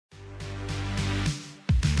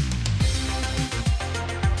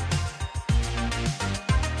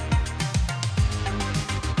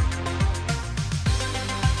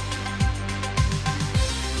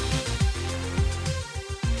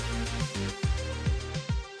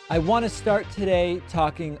I want to start today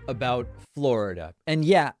talking about Florida. And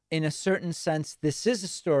yeah, in a certain sense, this is a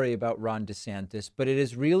story about Ron DeSantis, but it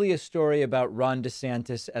is really a story about Ron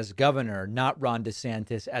DeSantis as governor, not Ron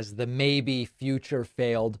DeSantis as the maybe future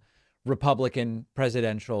failed Republican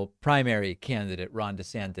presidential primary candidate, Ron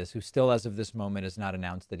DeSantis, who still, as of this moment, has not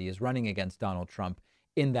announced that he is running against Donald Trump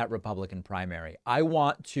in that Republican primary. I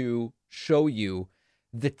want to show you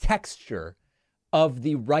the texture of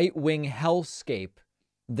the right-wing hellscape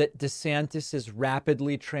that DeSantis is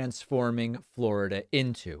rapidly transforming Florida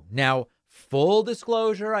into. Now, full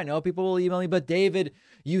disclosure, I know people will email me, but David,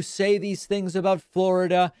 you say these things about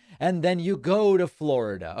Florida and then you go to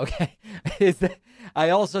Florida, okay? I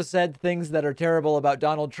also said things that are terrible about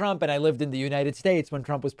Donald Trump, and I lived in the United States when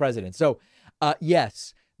Trump was president. So,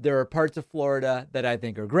 yes, there are parts of Florida that I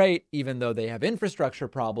think are great, even though they have infrastructure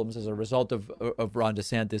problems as a result of Ron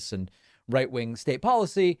DeSantis and right-wing state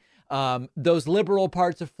policy. Those liberal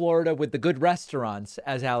parts of Florida with the good restaurants,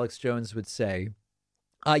 as Alex Jones would say.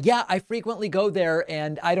 Yeah, I frequently go there,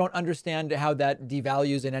 and I don't understand how that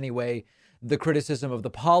devalues in any way the criticism of the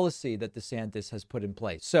policy that DeSantis has put in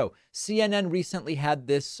place. So CNN recently had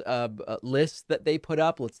this list that they put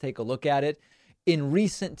up. Let's take a look at it. In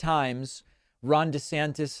recent times, Ron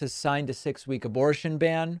DeSantis has signed a 6-week abortion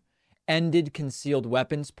ban, ended concealed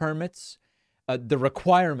weapons permits, the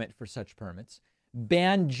requirement for such permits,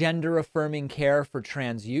 banned gender-affirming care for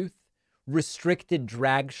trans youth, restricted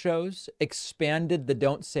drag shows, expanded the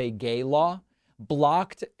Don't Say Gay law,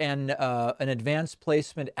 blocked an advanced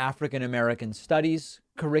placement African-American studies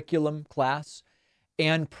curriculum class,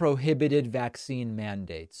 and prohibited vaccine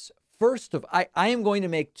mandates. First of, I am going to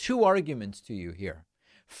make two arguments to you here.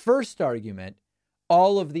 First argument,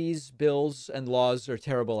 all of these bills and laws are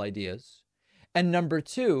terrible ideas. And number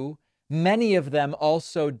two, many of them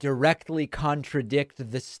also directly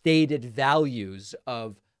contradict the stated values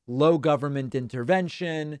of low government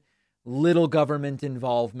intervention, little government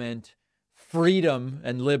involvement, freedom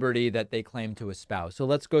and liberty that they claim to espouse. So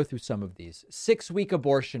let's go through some of these. 6-week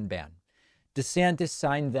abortion ban. DeSantis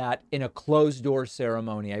signed that in a closed-door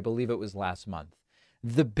ceremony. I believe it was last month.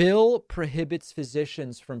 The bill prohibits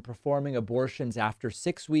physicians from performing abortions after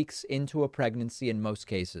 6 weeks into a pregnancy in most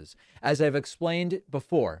cases. As I've explained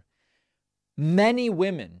before, many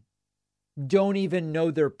women don't even know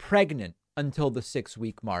they're pregnant until the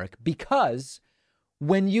 6-week mark, because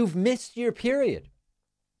when you've missed your period,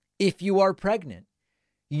 if you are pregnant,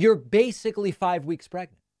 you're basically 5 weeks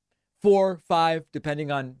pregnant. 4, 5, depending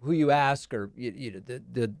on who you ask, or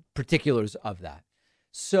the particulars of that.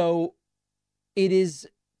 So it is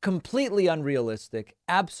completely unrealistic,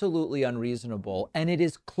 absolutely unreasonable, and it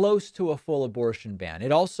is close to a full abortion ban.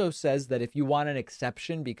 It also says that if you want an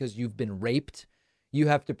exception because you've been raped, you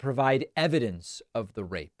have to provide evidence of the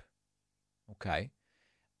rape. Okay.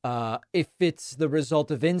 If it's the result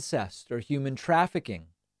of incest or human trafficking,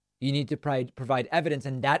 you need to provide evidence,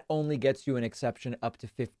 and that only gets you an exception up to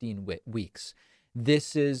 15 weeks.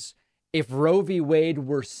 This is, if Roe v. Wade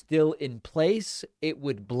were still in place, it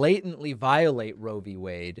would blatantly violate Roe v.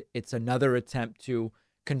 Wade. It's another attempt to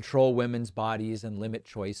control women's bodies and limit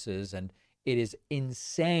choices, and it is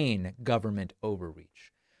insane government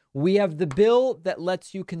overreach. We have the bill that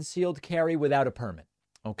lets you concealed carry without a permit.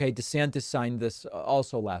 Okay, DeSantis signed this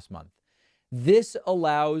also last month. This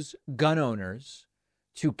allows gun owners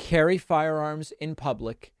to carry firearms in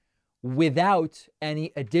public without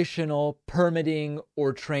any additional permitting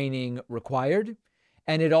or training required.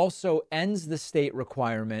 And it also ends the state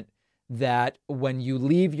requirement that when you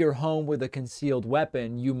leave your home with a concealed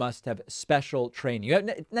weapon, you must have special training.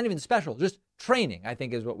 Not even special, just training, I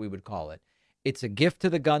think is what we would call it. It's a gift to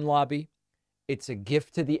the gun lobby. It's a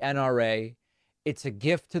gift to the NRA. It's a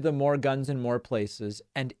gift to the more guns in more places.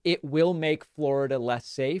 And it will make Florida less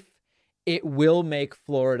safe. It will make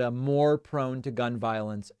Florida more prone to gun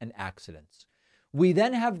violence and accidents. We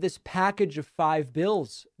then have this package of 5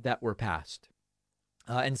 bills that were passed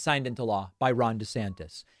and signed into law by Ron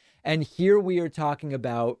DeSantis. And here we are talking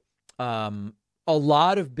about a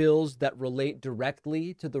lot of bills that relate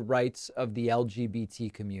directly to the rights of the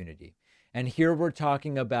LGBT community. And here we're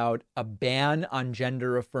talking about a ban on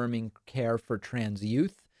gender-affirming care for trans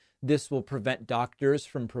youth. This will prevent doctors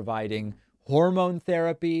from providing hormone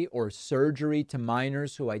therapy or surgery to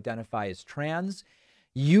minors who identify as trans.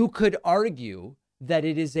 You could argue that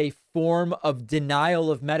it is a form of denial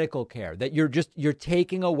of medical care, that you're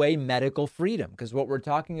taking away medical freedom, because what we're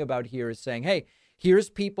talking about here is saying, hey, here's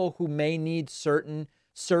people who may need certain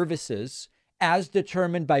services as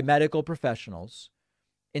determined by medical professionals.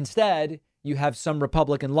 Instead, you have some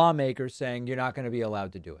Republican lawmakers saying you're not going to be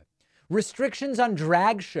allowed to do it. Restrictions on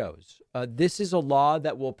drag shows. This is a law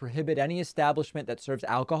that will prohibit any establishment that serves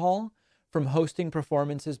alcohol from hosting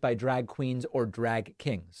performances by drag queens or drag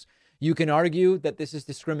kings. You can argue that this is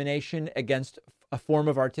discrimination against a form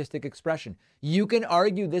of artistic expression. You can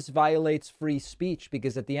argue this violates free speech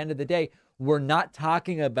because at the end of the day, we're not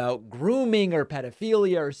talking about grooming or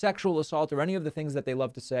pedophilia or sexual assault or any of the things that they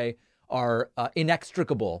love to say are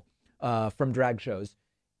inextricable from drag shows.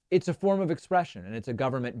 It's a form of expression, and it's a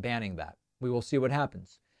government banning that. We will see what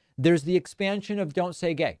happens. There's the expansion of Don't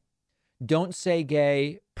Say Gay. Don't Say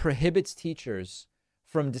Gay prohibits teachers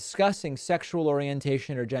from discussing sexual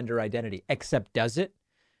orientation or gender identity, except does it?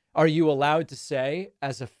 Are you allowed to say,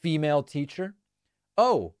 as a female teacher,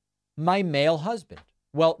 oh, my male husband?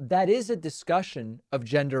 Well, that is a discussion of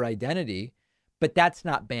gender identity, but that's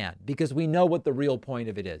not banned because we know what the real point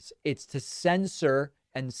of it is. It's to censor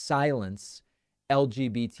and silence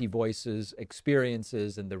LGBT voices,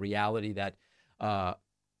 experiences, and the reality that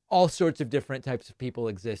all sorts of different types of people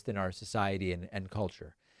exist in our society and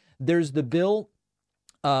culture. There's the bill,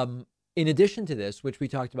 in addition to this, which we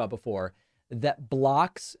talked about before, that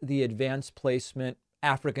blocks the advanced placement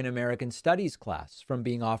African American studies class from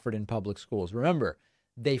being offered in public schools. Remember,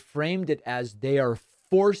 they framed it as they are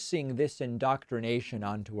forcing this indoctrination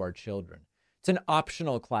onto our children. It's an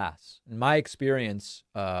optional class. In my experience,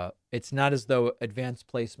 it's not as though advanced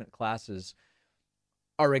placement classes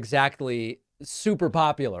are exactly super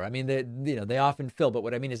popular. I mean, they often fill, but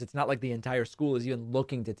what I mean is it's not like the entire school is even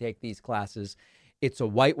looking to take these classes. It's a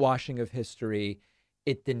whitewashing of history.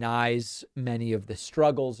 It denies many of the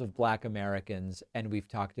struggles of Black Americans, and we've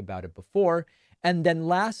talked about it before. And then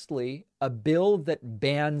lastly, a bill that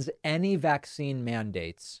bans any vaccine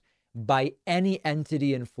mandates by any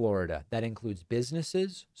entity in Florida. That includes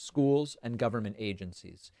businesses, schools, and government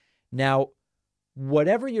agencies. Now,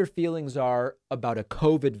 whatever your feelings are about a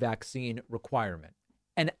COVID vaccine requirement,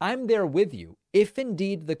 and I'm there with you, if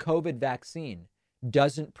indeed the COVID vaccine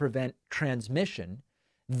doesn't prevent transmission,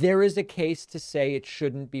 there is a case to say it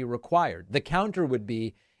shouldn't be required. The counter would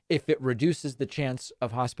be if it reduces the chance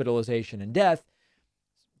of hospitalization and death.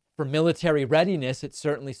 For military readiness, it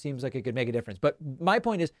certainly seems like it could make a difference. But my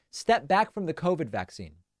point is, step back from the COVID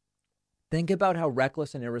vaccine. Think about how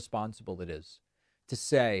reckless and irresponsible it is to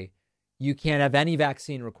say you can't have any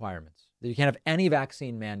vaccine requirements, that you can't have any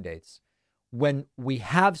vaccine mandates, when we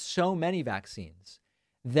have so many vaccines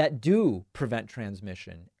that do prevent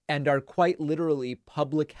transmission and are quite literally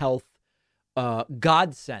public health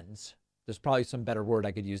godsends. There's probably some better word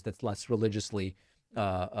I could use that's less religiously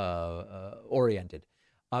oriented.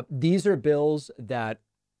 These are bills that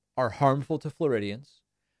are harmful to Floridians,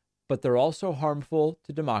 but they're also harmful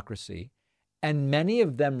to democracy. And many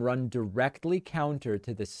of them run directly counter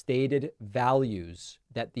to the stated values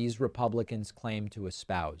that these Republicans claim to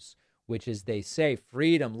espouse, which is they say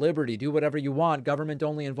freedom, liberty, do whatever you want, government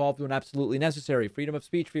only involved when absolutely necessary, freedom of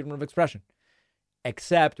speech, freedom of expression.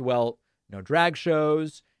 Except, well, no drag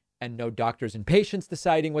shows and no doctors and patients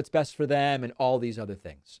deciding what's best for them and all these other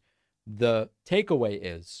things. The takeaway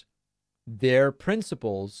is their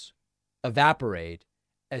principles evaporate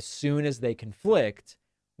as soon as they conflict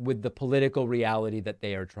with the political reality that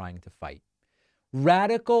they are trying to fight.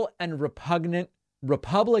 Radical and repugnant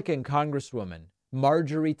Republican Congresswoman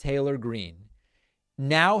Marjorie Taylor Greene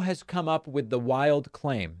now has come up with the wild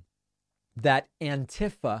claim that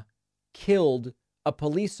Antifa killed a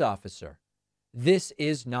police officer. This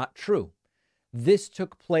is not true. This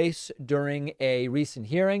took place during a recent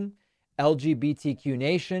hearing. LGBTQ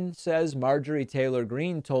Nation says Marjorie Taylor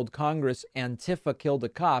Greene told Congress Antifa killed a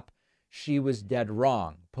cop. She was dead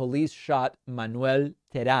wrong. Police shot Manuel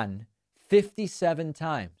Terán 57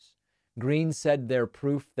 times. Greene said they're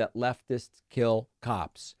proof that leftists kill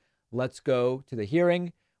cops. Let's go to the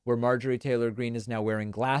hearing where Marjorie Taylor Greene is now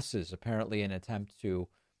wearing glasses, apparently in an attempt to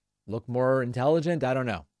look more intelligent. I don't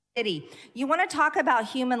know. You want to talk about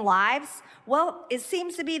human lives? Well, it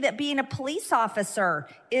seems to be that being a police officer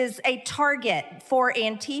is a target for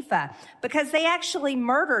Antifa because they actually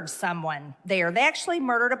murdered someone there. They actually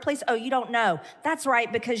murdered a police. Oh, you don't know. That's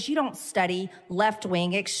right, because you don't study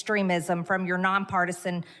left-wing extremism from your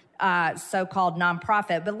nonpartisan so-called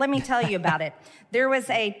nonprofit. But let me tell you about it. There was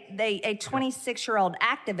a 26-year-old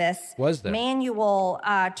activist, Manuel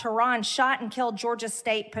Tehran, shot and killed Georgia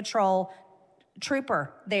State Patrol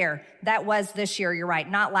trooper there. That was this year. You're right.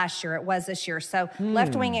 Not last year. It was this year. So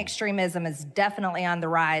left-wing extremism is definitely on the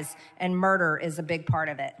rise, and murder is a big part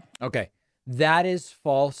of it. Okay. That is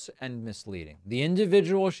false and misleading. The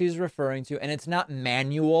individual she's referring to, and it's not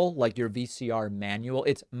Manuel, like your VCR manual,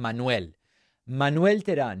 it's Manuel. Manuel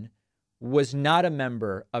Terán was not a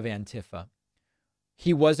member of Antifa.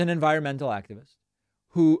 He was an environmental activist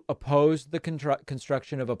who opposed the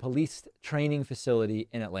construction of a police training facility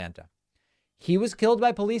in Atlanta. He was killed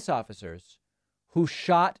by police officers who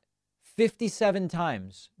shot 57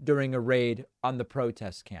 times during a raid on the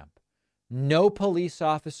protest camp. No police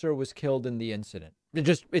officer was killed in the incident.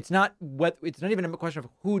 It's not even a question of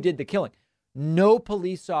who did the killing. No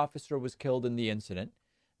police officer was killed in the incident.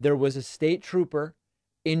 There was a state trooper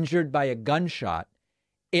injured by a gunshot.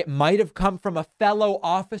 It might have come from a fellow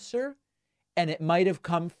officer, and it might have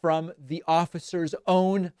come from the officer's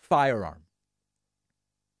own firearm.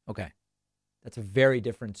 Okay, that's a very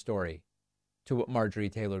different story to what Marjorie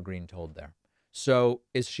Taylor Greene told there. So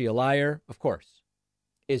is she a liar? Of course.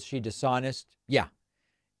 Is she dishonest? Yeah.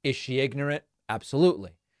 Is she ignorant?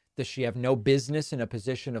 Absolutely. Does she have no business in a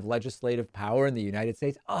position of legislative power in the United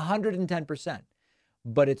States? 110%.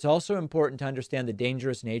 But it's also important to understand the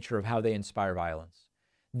dangerous nature of how they inspire violence.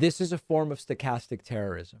 This is a form of stochastic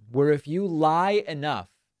terrorism, where if you lie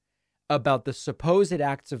enough about the supposed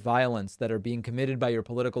acts of violence that are being committed by your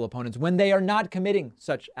political opponents when they are not committing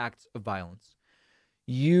such acts of violence,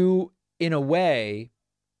 you, in a way,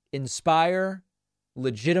 inspire,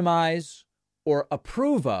 legitimize, or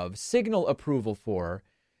approve of, signal approval for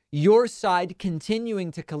your side continuing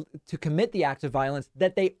to commit the acts of violence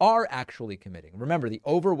that they are actually committing. Remember, the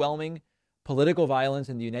overwhelming political violence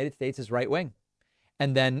in the United States is right wing.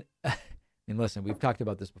 And then, listen, we've talked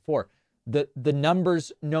about this before. The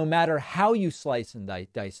numbers, no matter how you slice and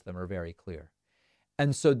dice them, are very clear.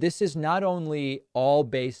 And so this is not only all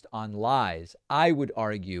based on lies. I would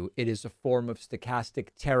argue it is a form of stochastic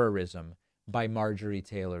terrorism by Marjorie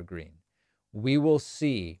Taylor Greene. We will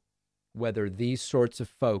see whether these sorts of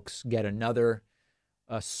folks get another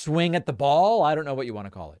swing at the ball. I don't know what you want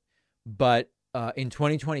to call it. But in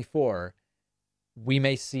 2024, we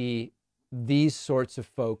may see these sorts of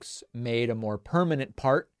folks made a more permanent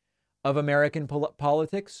part of American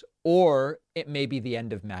politics, or it may be the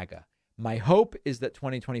end of MAGA. My hope is that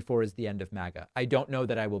 2024 is the end of MAGA. I don't know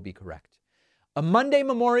that I will be correct. A Monday,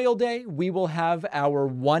 Memorial Day, we will have our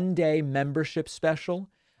one-day membership special.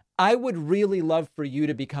 I would really love for you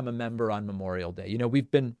to become a member on Memorial Day. You know, we've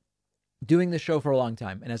been doing the show for a long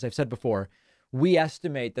time. And as I've said before, we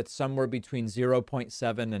estimate that somewhere between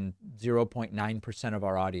 0.7 and 0.9% of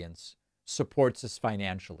our audience supports us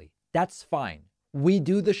financially. That's fine. We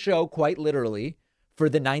do the show quite literally for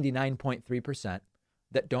the 99.3%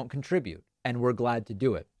 that don't contribute, and we're glad to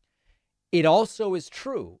do it. It also is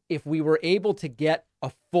true if we were able to get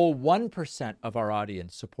a full 1% of our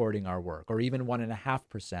audience supporting our work, or even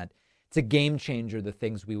 1.5%, it's a game changer, the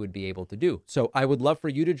things we would be able to do. So I would love for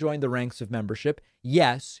you to join the ranks of membership.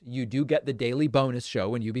 Yes, you do get the daily bonus show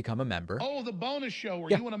when you become a member. Oh, the bonus show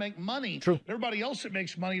where you want to make money. True. Everybody else that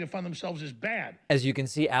makes money to fund themselves is bad. As you can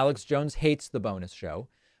see, Alex Jones hates the bonus show.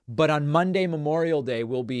 But on Monday, Memorial Day,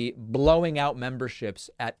 we'll be blowing out memberships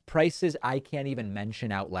at prices I can't even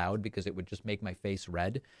mention out loud because it would just make my face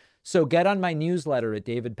red. So get on my newsletter at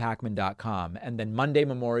davidpakman.com. And then Monday,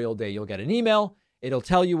 Memorial Day, you'll get an email. It'll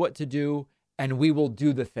tell you what to do, and we will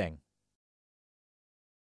do the thing.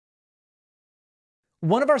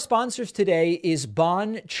 One of our sponsors today is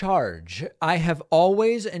Bon Charge. I have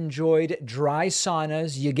always enjoyed dry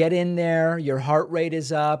saunas. You get in there, your heart rate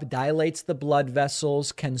is up, dilates the blood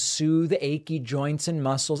vessels, can soothe achy joints and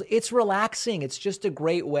muscles. It's relaxing. It's just a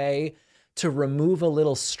great way to remove a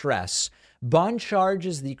little stress. Bon Charge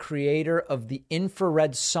is the creator of the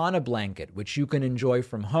infrared sauna blanket, which you can enjoy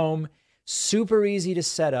from home. Super easy to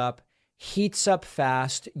set up, heats up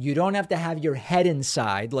fast. You don't have to have your head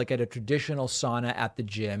inside like at a traditional sauna at the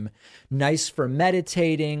gym. Nice for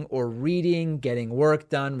meditating or reading, getting work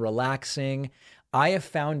done, relaxing. I have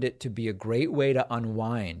found it to be a great way to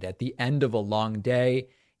unwind at the end of a long day.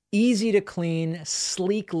 Easy to clean,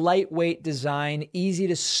 sleek, lightweight design, easy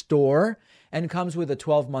to store, and comes with a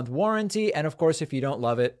 12-month warranty. And of course, if you don't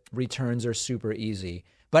love it, returns are super easy.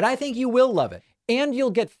 But I think you will love it. And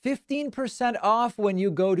you'll get 15% off when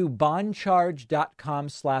you go to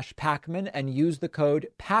boncharge.com/Pakman and use the code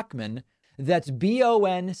Pakman. That's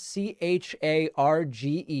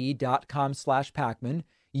BONCHARGE.com/Pakman.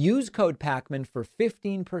 Use code Pakman for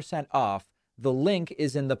 15% off. The link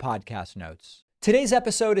is in the podcast notes. Today's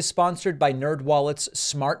episode is sponsored by NerdWallet's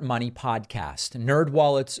Smart Money Podcast.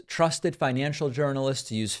 NerdWallet's trusted financial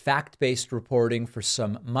journalists use fact-based reporting for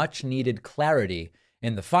some much-needed clarity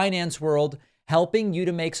in the finance world, helping you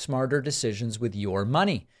to make smarter decisions with your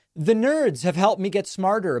money. The nerds have helped me get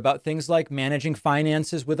smarter about things like managing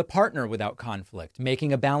finances with a partner without conflict,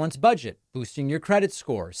 making a balanced budget, boosting your credit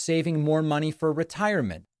score, saving more money for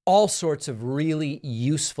retirement. all sorts of really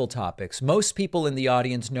useful topics. Most people in the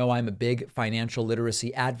audience know I'm a big financial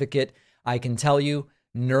literacy advocate. I can tell you,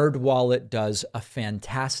 NerdWallet does a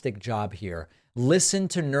fantastic job here. Listen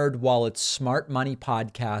to NerdWallet's Smart Money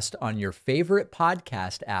podcast on your favorite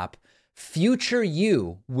podcast app. Future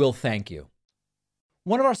you will thank you.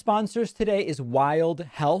 One of our sponsors today is Wild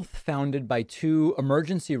Health, founded by two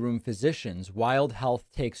emergency room physicians. Wild Health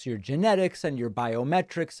takes your genetics and your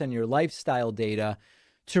biometrics and your lifestyle data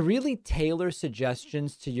to really tailor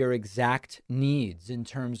suggestions to your exact needs in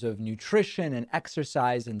terms of nutrition and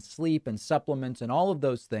exercise and sleep and supplements and all of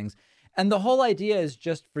those things. And the whole idea is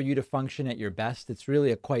just for you to function at your best. It's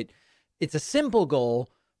really it's a simple goal,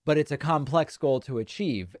 but it's a complex goal to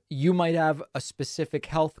achieve. You might have a specific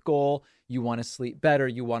health goal. You want to sleep better.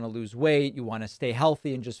 You want to lose weight. You want to stay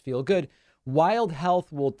healthy and just feel good. Wild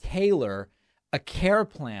Health will tailor a care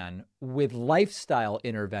plan with lifestyle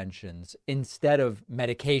interventions instead of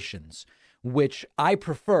medications, which I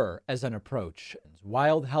prefer as an approach.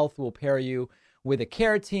 Wild Health will pair you with a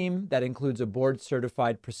care team that includes a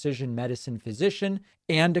board-certified precision medicine physician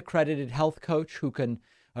and accredited health coach who can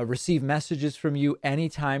receive messages from you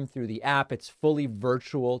anytime through the app. It's fully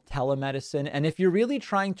virtual telemedicine. And if you're really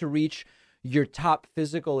trying to reach your top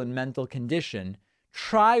physical and mental condition,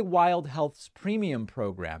 try Wild Health's premium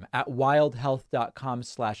program at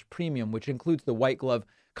wildhealth.com/premium, which includes the white glove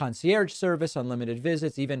concierge service, unlimited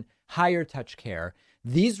visits, even higher touch care.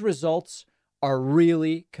 These results are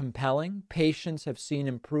really compelling. Patients have seen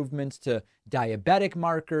improvements to diabetic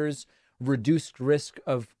markers, reduced risk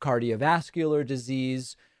of cardiovascular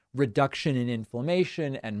disease, reduction in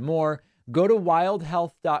inflammation, and more. Go to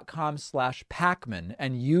wildhealth.com/Pacman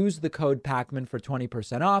and use the code Pacman for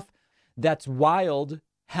 20% off. That's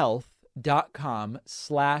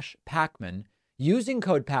wildhealth.com/Pacman. Using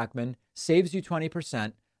code Pacman saves you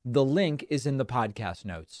 20%. The link is in the podcast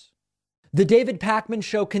notes. The David Pacman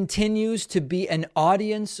Show continues to be an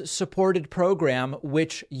audience-supported program,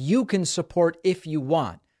 which you can support if you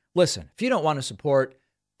want. Listen, if you don't want to support,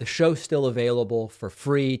 the show's still available for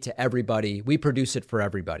free to everybody. We produce it for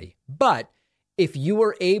everybody. But if you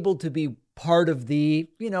are able to be part of the,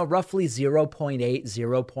 roughly 0.8,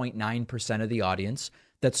 0.9% of the audience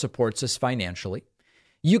that supports us financially,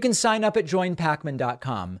 you can sign up at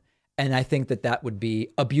joinpacman.com. And I think that would be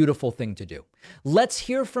a beautiful thing to do. Let's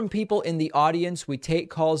hear from people in the audience. We take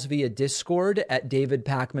calls via Discord at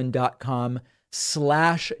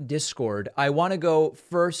davidpacman.com/Discord. I want to go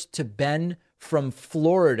first to Ben from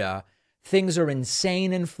Florida. Things are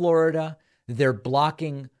insane in Florida. They're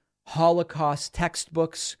blocking Holocaust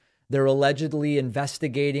textbooks. They're allegedly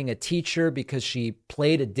investigating a teacher because she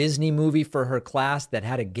played a Disney movie for her class that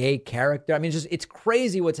had a gay character. I mean, it's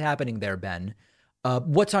crazy what's happening there, Ben.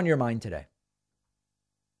 What's on your mind today?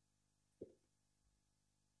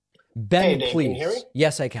 Ben, hey, Dave, please. Can you hear me?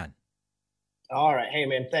 Yes, I can. All right. Hey,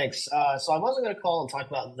 man, thanks. So I wasn't going to call and talk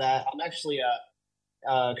about that. I'm actually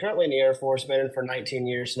currently in the Air Force, been in for 19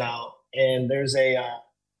 years now, and there's a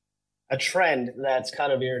trend that's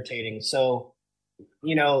kind of irritating. So,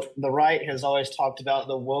 the right has always talked about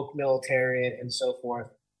the woke military and so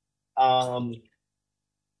forth.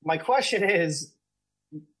 My question is,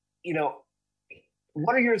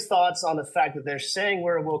 what are your thoughts on the fact that they're saying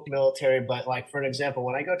we're a woke military, but like, for an example,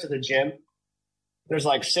 when I go to the gym, there's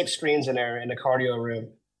like 6 screens in there in the cardio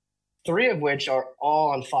room, 3 of which are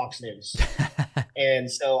all on Fox News. And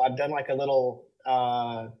so I've done like a little,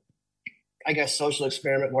 social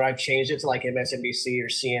experiment where I've changed it to like MSNBC or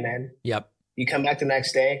CNN. Yep. You come back the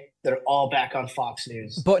next day, they're all back on Fox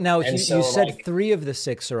News. But now you said 3 of the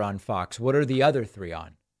 6 are on Fox. What are the other 3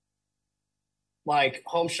 on? Like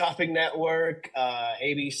Home Shopping Network,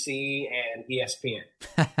 ABC, and ESPN.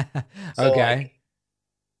 Okay.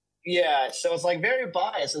 So it's like very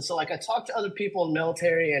biased. And so like I talk to other people in the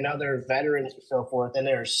military and other veterans and so forth, and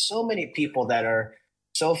there are so many people that are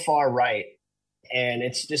so far right. And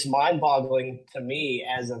it's just mind-boggling to me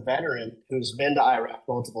as a veteran who's been to Iraq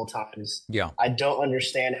multiple times. Yeah. I don't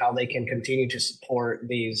understand how they can continue to support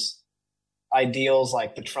these ideals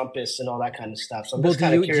like the Trumpists and all that kind of stuff. So I'm just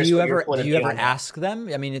kind of curious. Do you ever ask them?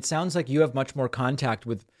 I mean, it sounds like you have much more contact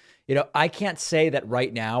with, I can't say that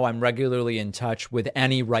right now I'm regularly in touch with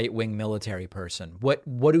any right-wing military person. What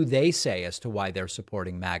do they say as to why they're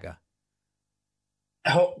supporting MAGA?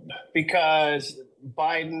 Oh, because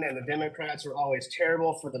Biden and the Democrats are always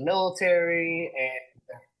terrible for the military and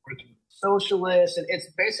socialists. And it's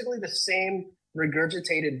basically the same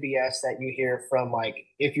regurgitated BS that you hear from like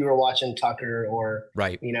if you were watching Tucker or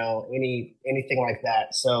anything like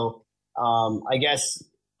that. So I guess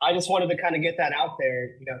I just wanted to kind of get that out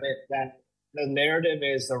there, that the narrative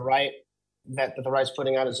is the right that the right's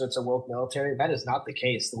putting out is it's a woke military. That is not the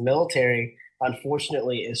case. The military,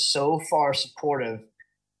 unfortunately, is so far supportive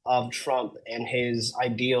of Trump and his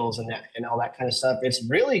ideals and all that kind of stuff. It's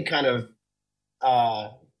really kind of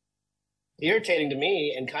irritating to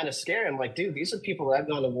me and kind of scary. I'm like, dude, these are people that I've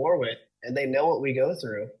gone to war with, and they know what we go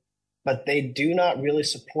through, but they do not really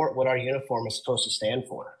support what our uniform is supposed to stand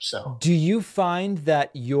for. So, do you find that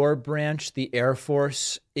your branch, the Air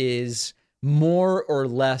Force, is more or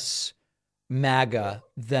less MAGA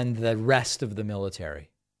than the rest of the military?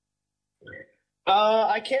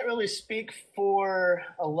 I can't really speak for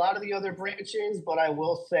a lot of the other branches, but I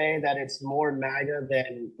will say that it's more MAGA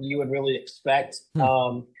than you would really expect.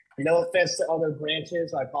 No offense to other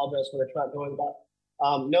branches. I apologize for the truck going by.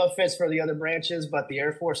 No offense for the other branches, but the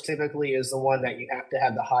Air Force typically is the one that you have to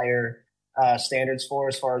have the higher standards for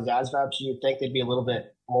as far as ASVAB. So you'd think they'd be a little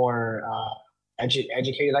bit more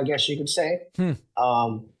educated, I guess you could say.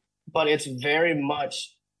 But it's very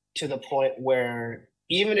much to the point where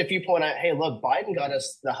even if you point out, hey, look, Biden got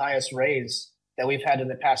us the highest raise that we've had in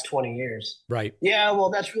the past 20 years. Right. Yeah, well,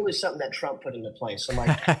 that's really something that Trump put into place. I'm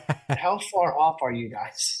like, how far off are you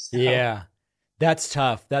guys? So, yeah, that's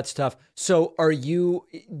tough. That's tough. So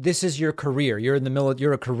this is your career. You're in the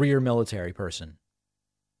you're a career military person.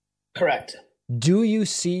 Correct. Do you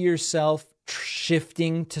see yourself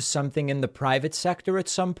shifting to something in the private sector at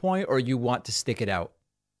some point, or you want to stick it out?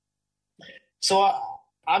 So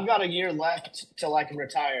I've got a year left till I can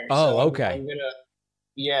retire. Oh, so okay.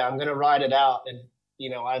 I'm gonna ride it out, and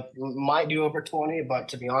I might do over 20. But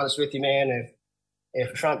to be honest with you, man,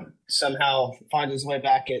 if Trump somehow finds his way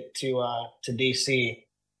back to DC,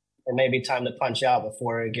 it may be time to punch out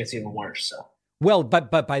before it gets even worse. So. Well,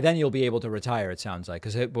 but by then you'll be able to retire. It sounds like,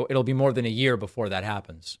 because it'll be more than a year before that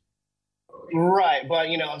happens. Right. But,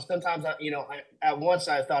 sometimes, at once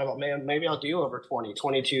I thought about, man, maybe I'll do over 20,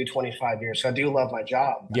 22, 25 years. So I do love my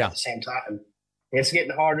job. But at the same time, it's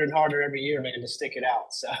getting harder and harder every year, man, to stick it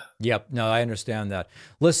out. So. Yep. No, I understand that.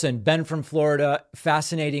 Listen, Ben from Florida,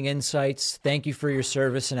 fascinating insights. Thank you for your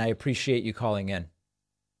service, and I appreciate you calling in.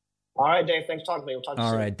 All right, Dave. Thanks for talking to me. We'll talk to you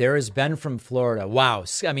soon. All right. There is Ben from Florida. Wow.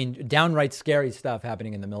 I mean, downright scary stuff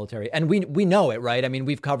happening in the military. And we know it, right? I mean,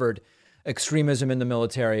 we've covered extremism in the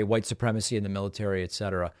military, white supremacy in the military,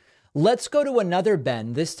 etc. Let's go to another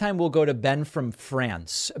Ben. This time we'll go to Ben from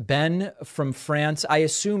France. Ben from France. I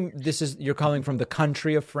assume you're calling from the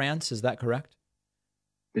country of France. Is that correct?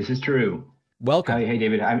 This is true. Welcome. Hey,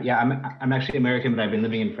 David. I'm actually American, but I've been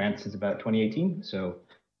living in France since about 2018. So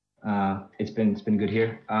it's been good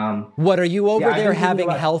here. What are you over there having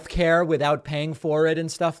health care without paying for it and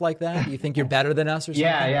stuff like that? You think you're better than us or something?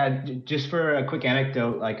 Yeah. Just for a quick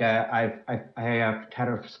anecdote, like I had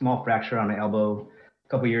a small fracture on my elbow a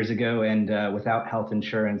couple years ago, and without health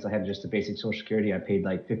insurance, I had just a basic Social Security. I paid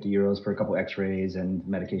like 50 euros for a couple X-rays and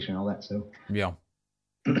medication and all that. So yeah.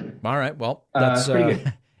 All right. Well, that's pretty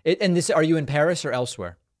good. And are you in Paris or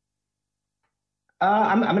elsewhere?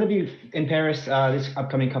 I'm going to be in Paris this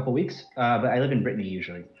upcoming couple weeks, but I live in Brittany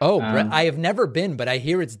usually. Oh, I have never been, but I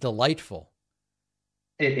hear it's delightful.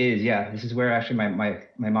 It is, yeah. This is where actually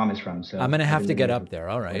my mom is from. So I'm going to have to get up there.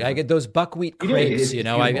 All right. I get those buckwheat crepes,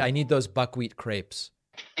 I need those buckwheat crepes.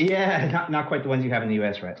 Yeah, not quite the ones you have in the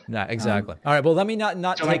U.S., right? No, exactly. All right. Well, let me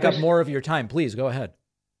not take up more of your time. Please go ahead.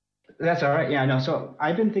 That's all right. Yeah, no. So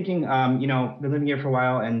I've been thinking, been living here for a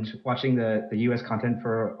while and watching the U.S. content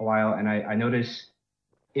for a while, and I notice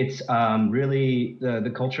it's really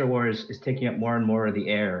the culture war is taking up more and more of the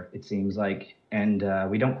air, it seems like, and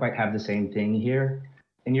we don't quite have the same thing here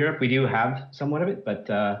in Europe. We do have somewhat of it, but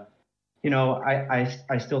I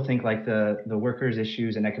still think like the workers'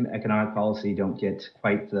 issues and economic policy don't get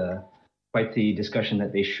quite the discussion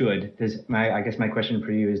that they should. I guess my question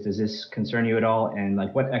for you is, does this concern you at all? And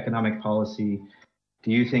like, what economic policy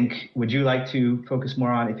do you think would you like to focus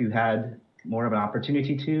more on if you had more of an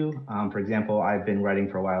opportunity to? For example, I've been writing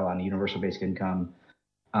for a while on universal basic income.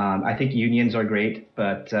 I think unions are great,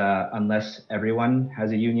 but unless everyone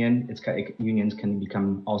has a union, unions can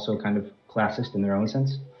become also kind of classist in their own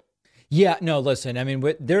sense. Yeah, no, listen, I mean,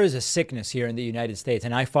 there is a sickness here in the United States,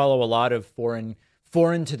 and I follow a lot of foreign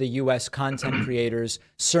to the U.S. content creators,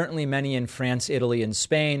 certainly many in France, Italy, and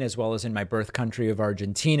Spain, as well as in my birth country of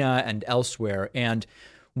Argentina and elsewhere. And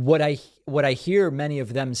what I hear many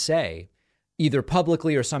of them say, either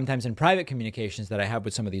publicly or sometimes in private communications that I have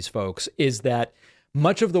with some of these folks, is that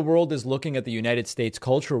much of the world is looking at the United States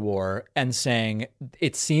culture war and saying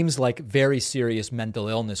it seems like very serious mental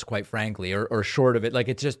illness, quite frankly, or short of it. Like,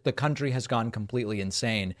 it's just the country has gone completely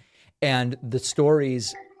insane. And the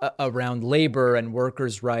stories around labor and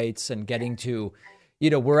workers' rights and getting to,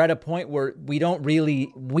 we're at a point where we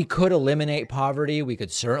could eliminate poverty. We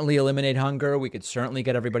could certainly eliminate hunger. We could certainly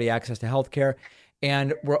get everybody access to healthcare.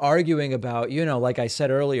 And we're arguing about, like I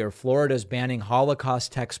said earlier, Florida's banning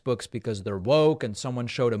Holocaust textbooks because they're woke, and someone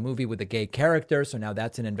showed a movie with a gay character. So now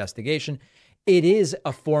that's an investigation. It is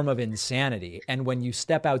a form of insanity. And when you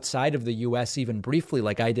step outside of the US, even briefly,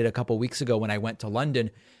 like I did a couple weeks ago when I went to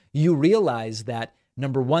London, you realize that,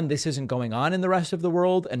 number one, this isn't going on in the rest of the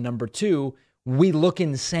world. And number two, we look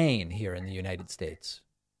insane here in the United States.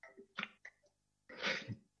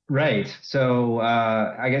 Right. So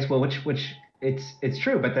I guess, well, which it's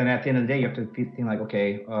true, but then at the end of the day, you have to think like,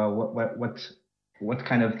 okay, what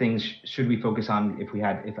kind of things should we focus on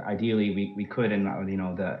if ideally we could, and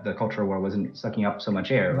the cultural war wasn't sucking up so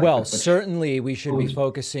much air. Well, certainly we should be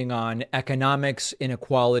focusing on economics,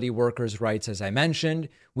 inequality, workers' rights, as I mentioned.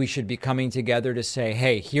 We should be coming together to say,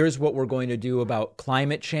 hey, here's what we're going to do about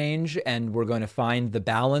climate change, and we're going to find the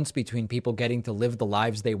balance between people getting to live the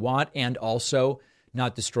lives they want and also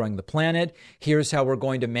not destroying the planet. Here's how we're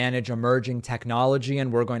going to manage emerging technology, and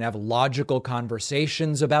we're going to have logical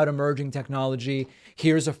conversations about emerging technology.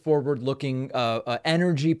 Here's a forward-looking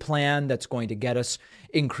energy plan that's going to get us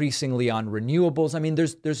increasingly on renewables. I mean,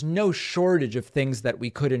 there's no shortage of things that we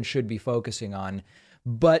could and should be focusing on.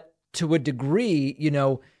 But to a degree,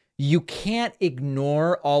 you can't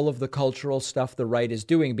ignore all of the cultural stuff the right is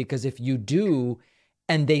doing, because if you do,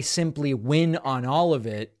 and they simply win on all of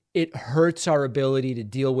it, it hurts our ability to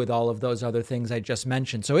deal with all of those other things I just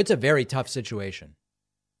mentioned. So it's a very tough situation.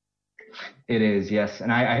 It is, yes.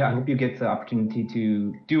 And I hope you get the opportunity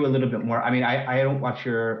to do a little bit more. I mean, I don't watch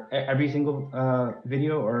your every single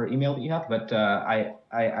video or email that you have, but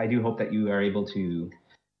I do hope that you are able to,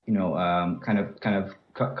 kind of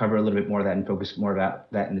cover a little bit more of that and focus more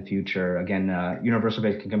about that in the future. Again, universal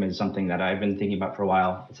basic income is something that I've been thinking about for a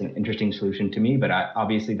while. It's an interesting solution to me, but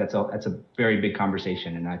obviously that's a very big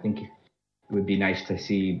conversation, and I think it would be nice to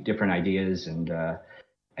see different ideas and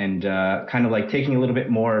kind of like taking a little bit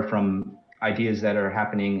more from ideas that are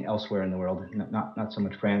happening elsewhere in the world, not so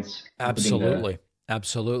much France. Absolutely.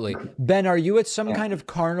 Absolutely. Ben, are you at some kind of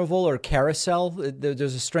carnival or carousel? There's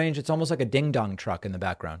a strange, it's almost like a ding-dong truck in the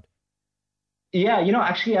background. Yeah,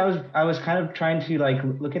 actually, I was kind of trying to like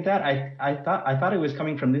look at that. I thought it was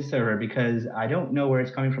coming from this server because I don't know where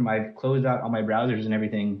it's coming from. I've closed out all my browsers and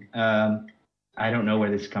everything. I don't know where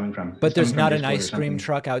this is coming from. But there's not an ice cream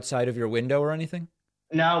truck outside of your window or anything?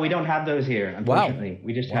 No, we don't have those here, unfortunately. Wow.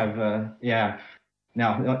 We just have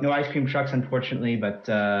no ice cream trucks, unfortunately. But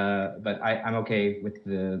I'm okay with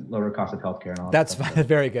the lower cost of healthcare and all. That's fine.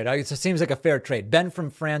 Very good. It seems like a fair trade. Ben from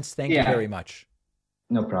France, thank you very much.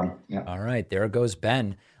 No problem. Yeah. All right, there goes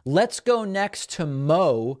Ben. Let's go next to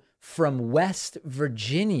Mo from West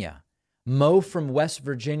Virginia. Mo from West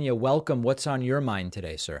Virginia, welcome. What's on your mind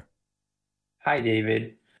today, sir? Hi,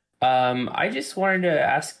 David. I just wanted to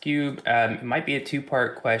ask you, it might be a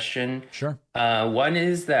two-part question. Sure. One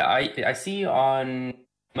is that I see on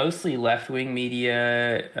mostly left-wing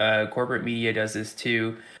media, corporate media does this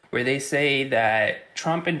too, where they say that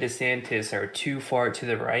Trump and DeSantis are too far to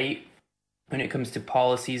the right when it comes to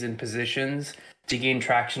policies and positions to gain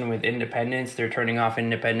traction with independents. They're turning off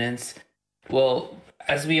independents. Well,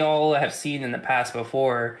 as we all have seen in the past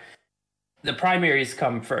before, the primaries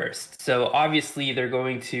come first. So obviously they're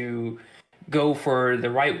going to go for the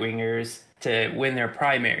right-wingers to win their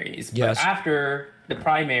primaries. Yes. But after the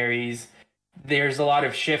primaries, there's a lot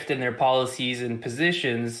of shift in their policies and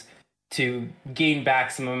positions to gain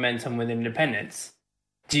back some momentum with independents.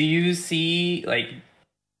 Do you see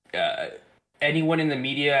anyone in the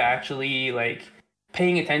media actually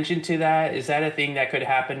paying attention to that? Is that a thing that could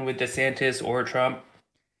happen with DeSantis or Trump?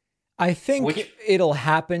 I think it'll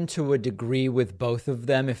happen to a degree with both of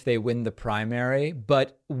them if they win the primary,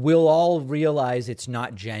 but we'll all realize it's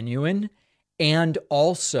not genuine. And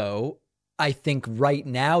also, I think right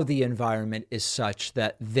now the environment is such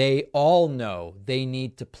that they all know they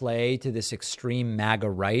need to play to this extreme MAGA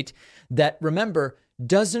right that, remember,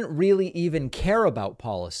 doesn't really even care about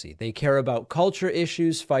policy. They care about culture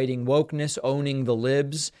issues, fighting wokeness, owning the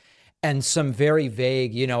libs, and some very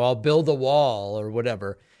vague, I'll build a wall or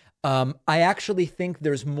whatever. I actually think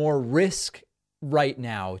there's more risk right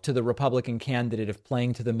now to the Republican candidate of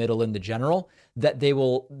playing to the middle in the general, that they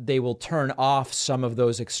will turn off some of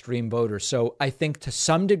those extreme voters. So I think to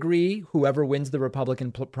some degree, whoever wins the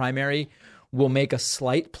Republican primary will make a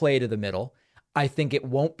slight play to the middle. I think it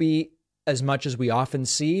won't be as much as we often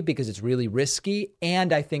see because it's really risky.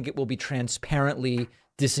 And I think it will be transparently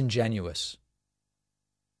disingenuous.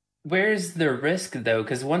 Where's the risk though?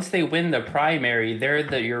 Because once they win the primary,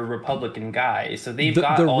 they're your Republican guy, so they've The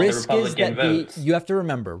got all the risk is Republican that votes. you have to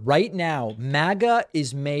remember right now, MAGA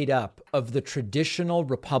is made up of the traditional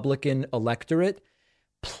Republican electorate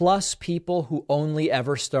plus people who only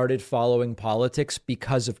ever started following politics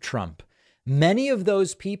because of Trump. Many of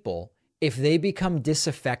those people, if they become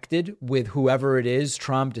disaffected with whoever it is,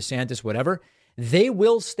 Trump, DeSantis, whatever, they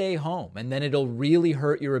will stay home, and then it'll really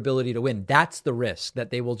hurt your ability to win. That's the risk, that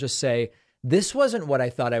they will just say, this wasn't what I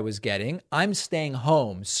thought I was getting. I'm staying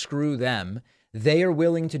home. Screw them. They are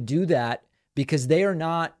willing to do that because they are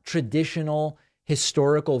not traditional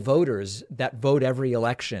historical voters that vote every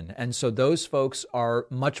election. And so those folks are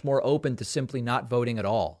much more open to simply not voting at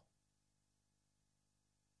all.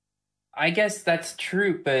 I guess that's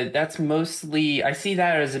true, but that's mostly, I see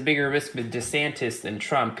that as a bigger risk with DeSantis than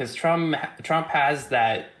Trump, because Trump has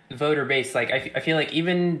that voter base. Like I feel like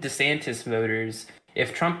even DeSantis voters,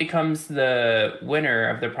 if Trump becomes the winner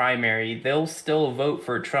of the primary, they'll still vote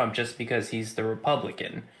for Trump just because he's the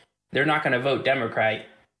Republican. They're not going to vote Democrat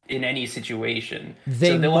in any situation. They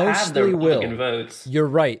so they'll have the mostly Republican will. votes. You're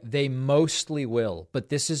right. They mostly will. But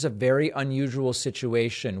this is a very unusual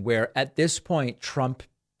situation where at this point, Trump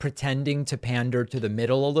pretending to pander to the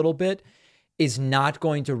middle a little bit is not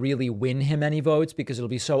going to really win him any votes because it'll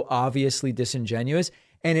be so obviously disingenuous.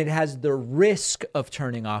 And it has the risk of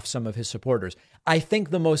turning off some of his supporters. I think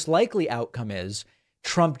the most likely outcome is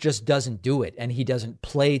Trump just doesn't do it and he doesn't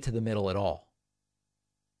play to the middle at all.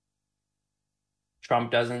 Trump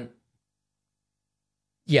doesn't?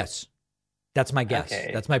 Yes. That's my guess. Okay.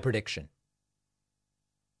 That's my prediction.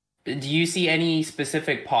 Do you see any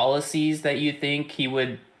specific policies that you think he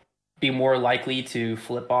would be more likely to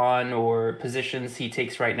flip on, or positions he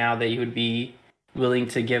takes right now that he would be willing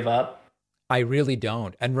to give up? I really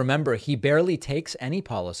don't. And remember, he barely takes any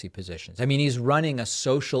policy positions. I mean, he's running a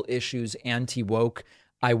social issues anti-woke.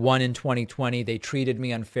 I won in 2020. They treated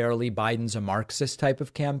me unfairly. Biden's a Marxist type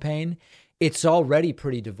of campaign. It's already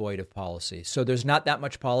pretty devoid of policy. So there's not that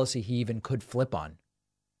much policy he even could flip on.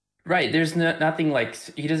 Right. There's nothing like,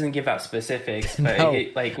 he doesn't give out specifics. But No.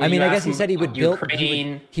 like, I mean, I guess he said he would build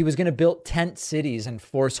Ukraine. He was going to build tent cities and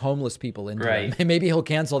force homeless people into Right. them. Maybe he'll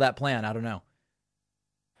cancel that plan. I don't know.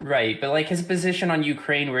 Right. But like his position on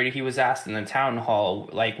Ukraine, where he was asked in the town hall,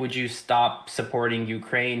 like, would you stop supporting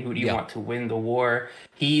Ukraine? Who do you want to win the war?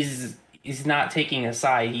 He's not taking a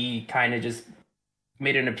side. He kind of just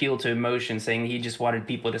made an appeal to emotion, saying he just wanted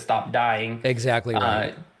people to stop dying. Exactly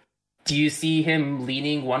right. Do you see him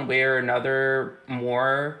leaning one way or another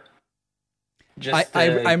more?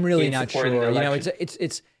 I'm really not sure. You know,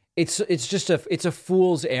 it's just a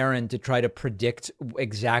fool's errand to try to predict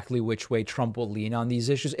exactly which way Trump will lean on these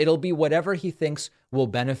issues. It'll be whatever he thinks will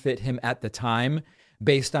benefit him at the time,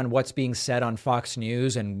 based on what's being said on Fox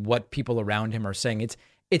News and what people around him are saying.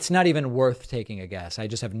 It's not even worth taking a guess. I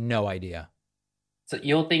just have no idea. So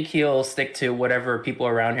you'll think he'll stick to whatever people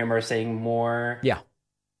around him are saying more? Yeah.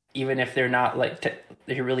 Even if they're not like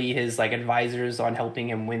really his like advisors on helping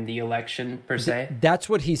him win the election per se? That's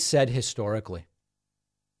what he said historically.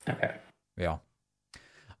 Okay. Yeah.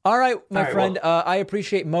 All right, my friend. Well, I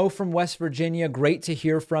appreciate Mo from West Virginia. Great to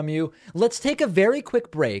hear from you. Let's take a very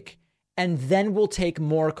quick break and then we'll take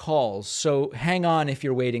more calls. So hang on if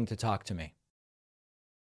you're waiting to talk to me.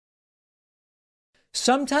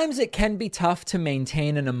 Sometimes it can be tough to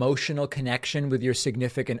maintain an emotional connection with your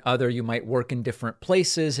significant other. You might work in different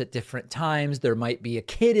places at different times. There might be a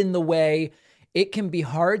kid in the way. It can be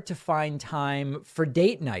hard to find time for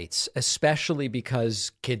date nights, especially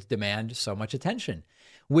because kids demand so much attention,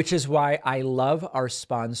 which is why I love our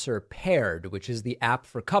sponsor Paired, which is the app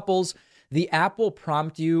for couples. The app will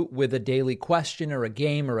prompt you with a daily question or a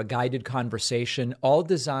game or a guided conversation, all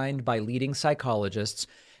designed by leading psychologists.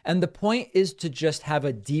 And the point is to just have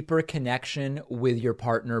a deeper connection with your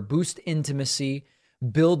partner, boost intimacy,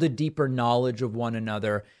 build a deeper knowledge of one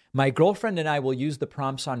another. My girlfriend and I will use the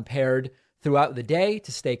prompts on Paired throughout the day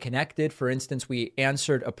to stay connected. For instance, we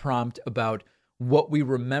answered a prompt about what we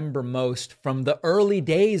remember most from the early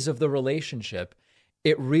days of the relationship.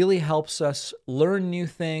 It really helps us learn new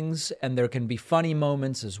things, and there can be funny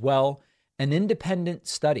moments as well. An independent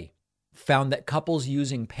study found that couples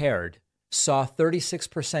using Paired saw a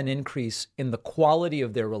 36% increase in the quality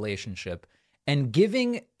of their relationship. And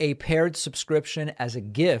giving a Paired subscription as a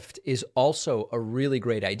gift is also a really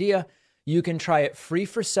great idea. You can try it free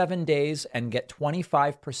for 7 days and get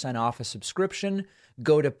 25% off a subscription.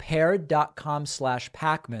 Go to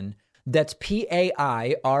paired.com/Pacman. That's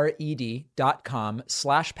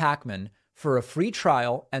PAIRED.com/Pacman for a free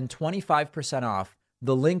trial and 25% off.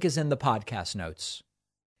 The link is in the podcast notes.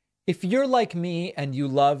 If you're like me and you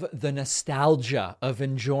love the nostalgia of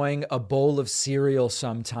enjoying a bowl of cereal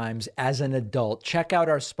sometimes as an adult, check out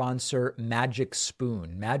our sponsor, Magic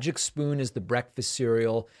Spoon. Magic Spoon is the breakfast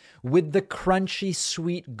cereal with the crunchy,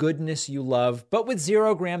 sweet goodness you love, but with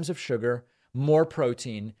 0 grams of sugar, more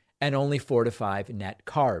protein, and only 4 to 5 net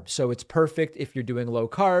carbs. So it's perfect if you're doing low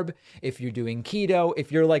carb, if you're doing keto,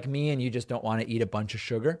 if you're like me and you just don't want to eat a bunch of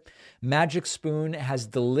sugar. Magic Spoon has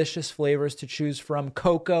delicious flavors to choose from: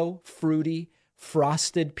 cocoa, fruity,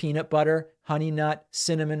 frosted peanut butter, honey nut,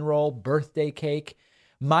 cinnamon roll, birthday cake.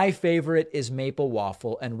 My favorite is maple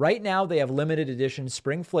waffle. And right now they have limited edition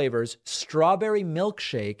spring flavors, strawberry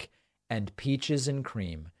milkshake, and peaches and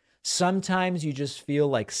cream. Sometimes you just feel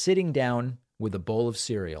like sitting down with a bowl of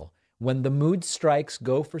cereal. When the mood strikes,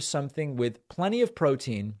 go for something with plenty of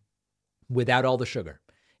protein without all the sugar.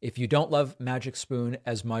 If you don't love Magic Spoon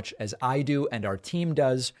as much as I do and our team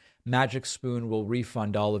does, Magic Spoon will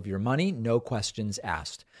refund all of your money, no questions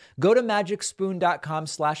asked. Go to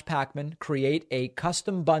magicspoon.com/Pacman, create a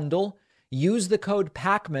custom bundle, use the code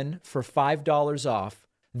Pacman for $5 off.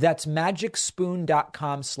 That's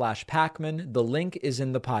magicspoon.com/Pacman. The link is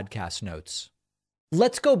in the podcast notes.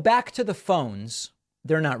 Let's go back to the phones.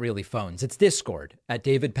 They're not really phones. It's Discord at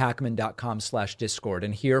davidpacman.com/Discord,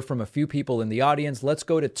 and hear from a few people in the audience. Let's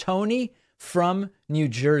go to Tony from New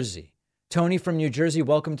Jersey. Tony from New Jersey,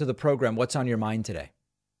 welcome to the program. What's on your mind today?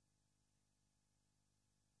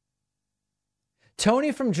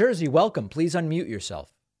 Tony from Jersey, welcome. Please unmute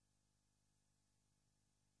yourself.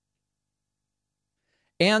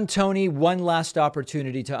 And Tony, one last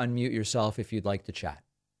opportunity to unmute yourself if you'd like to chat.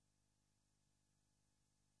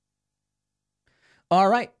 All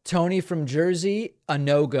right, Tony from Jersey, a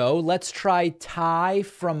no-go. Let's try Ty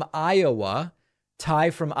from Iowa.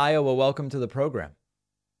 Ty from Iowa, welcome to the program.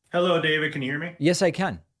 Hello, David. Can you hear me? Yes, I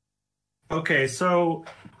can. Okay, so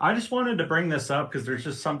I just wanted to bring this up because there's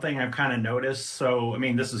just something I've kind of noticed. So, I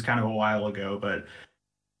mean, this is kind of a while ago, but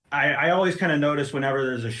I always kind of notice whenever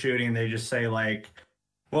there's a shooting, they just say like,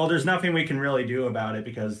 well, there's nothing we can really do about it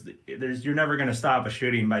because you're never going to stop a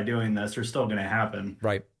shooting by doing this. They're still going to happen.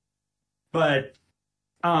 Right. But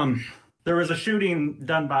there was a shooting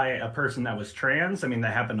done by a person that was trans. I mean,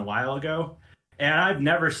 that happened a while ago. And I've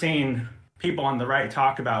never seen people on the right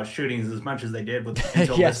talk about shootings as much as they did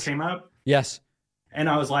until Yes. this came up. Yes. And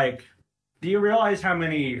I was like, do you realize how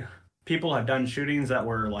many people have done shootings that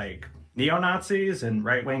were like neo-Nazis and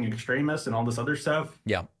right-wing extremists and all this other stuff?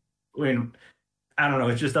 Yeah. I mean, I don't know.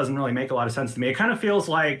 It just doesn't really make a lot of sense to me. It kind of feels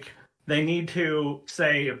like they need to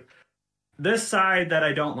say, this side that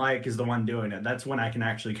I don't like is the one doing it. That's when I can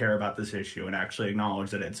actually care about this issue and actually acknowledge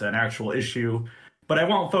that it's an actual issue. But I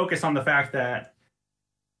won't focus on the fact that,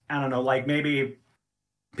 I don't know, like maybe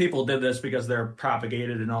people did this because they're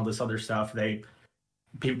propagated and all this other stuff.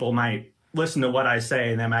 People might listen to what I say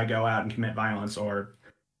and they might go out and commit violence, or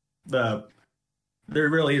there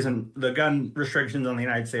really isn't, the gun restrictions on the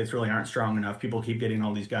United States really aren't strong enough. People keep getting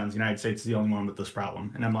all these guns. The United States is the only one with this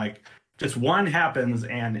problem. And I'm like, just one happens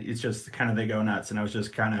and it's just kind of, they go nuts. And I was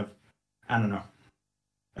just kind of, I don't know.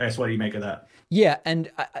 I guess, what do you make of that? Yeah.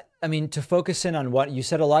 And I mean, to focus in on what you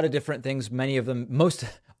said, a lot of different things, many of them,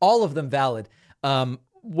 all of them valid.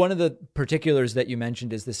 One of the particulars that you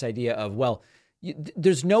mentioned is this idea of, well,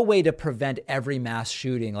 there's no way to prevent every mass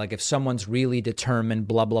shooting. Like if someone's really determined,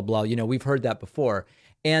 blah, blah, blah, we've heard that before.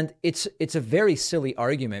 And it's a very silly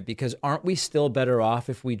argument, because aren't we still better off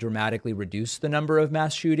if we dramatically reduce the number of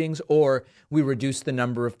mass shootings, or we reduce the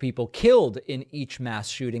number of people killed in each mass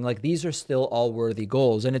shooting? Like, these are still all worthy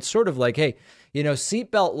goals. And it's sort of like, hey,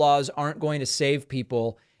 seatbelt laws aren't going to save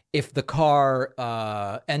people if the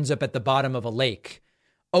car ends up at the bottom of a lake.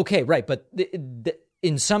 Okay, right. But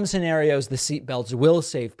in some scenarios, the seatbelts will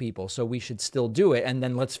save people, so we should still do it. And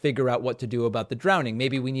then let's figure out what to do about the drowning.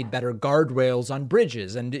 Maybe we need better guardrails on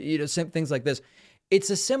bridges and things like this. It's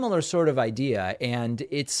a similar sort of idea, and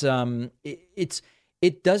it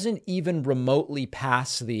doesn't even remotely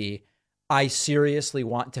pass the I seriously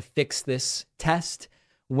want to fix this test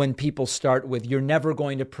when people start with, you're never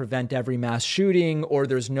going to prevent every mass shooting, or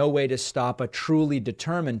there's no way to stop a truly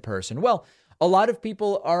determined person. Well, a lot of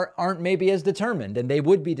people aren't maybe as determined, and they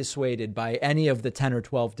would be dissuaded by any of the 10 or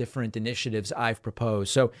 12 different initiatives I've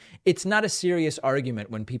proposed. So it's not a serious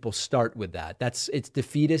argument when people start with that. It's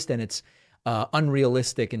defeatist, and it's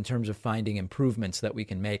unrealistic in terms of finding improvements that we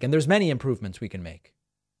can make. And there's many improvements we can make.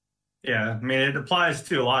 Yeah, I mean, it applies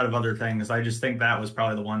to a lot of other things. I just think that was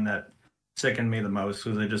probably the one that sickened me the most,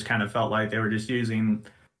 because it just kind of felt like they were just using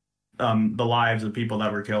the lives of people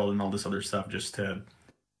that were killed and all this other stuff just to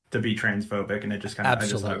to be transphobic, and it just kind of, I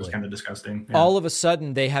just thought it was Absolutely. kind of disgusting. Yeah. All of a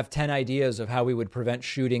sudden, they have 10 ideas of how we would prevent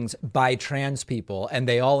shootings by trans people, and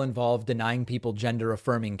they all involve denying people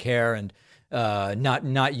gender-affirming care and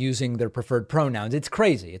not using their preferred pronouns. It's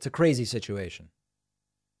crazy. It's a crazy situation.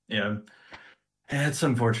 Yeah. It's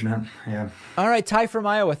unfortunate. Yeah. All right, Ty from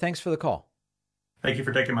Iowa, thanks for the call. Thank you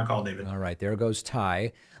for taking my call, David. All right, there goes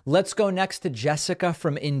Ty. Let's go next to Jessica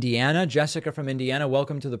from Indiana. Jessica from Indiana,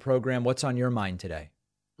 welcome to the program. What's on your mind today?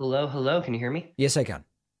 Hello. Can you hear me? Yes, I can.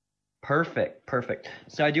 Perfect.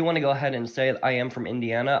 So I do want to go ahead and say that I am from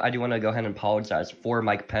Indiana. I do want to go ahead and apologize for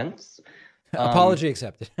Mike Pence. Apology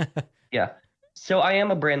accepted. Yeah. So I am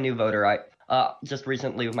a brand new voter. I just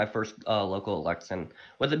recently with my first local election,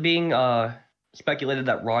 with it being speculated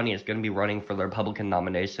that Ronnie is going to be running for the Republican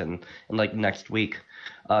nomination in like next week,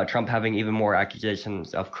 Trump having even more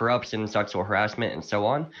accusations of corruption, sexual harassment, and so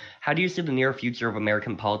on. How do you see the near future of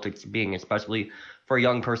American politics being, especially for a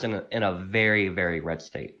young person in a very, very red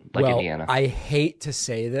state like Indiana? I hate to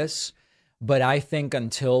say this, but I think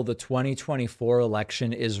until the 2024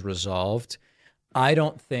 election is resolved, I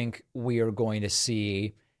don't think we are going to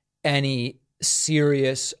see any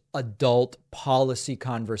serious adult policy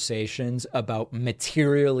conversations about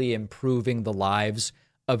materially improving the lives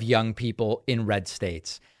of young people in red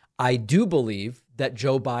states. I do believe that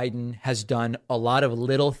Joe Biden has done a lot of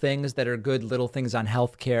little things that are good, little things on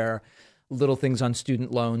healthcare, little things on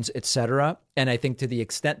student loans, et cetera. And I think to the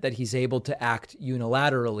extent that he's able to act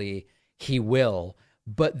unilaterally, he will.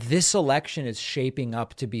 But this election is shaping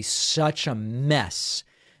up to be such a mess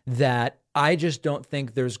that I just don't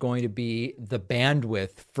think there's going to be the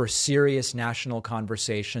bandwidth for serious national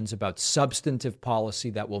conversations about substantive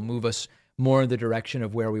policy that will move us more in the direction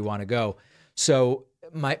of where we want to go. So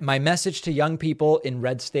my message to young people in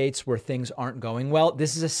red states where things aren't going well,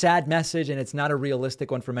 this is a sad message and it's not a realistic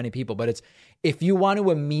one for many people, but it's if you want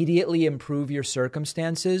to immediately improve your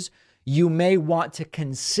circumstances, you may want to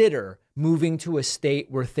consider moving to a state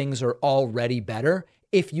where things are already better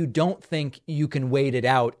if you don't think you can wait it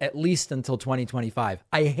out at least until 2025.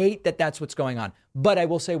 I hate that that's what's going on. But I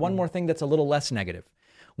will say one more thing that's a little less negative,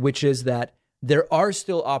 which is that there are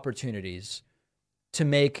still opportunities to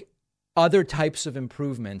make other types of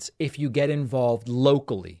improvements if you get involved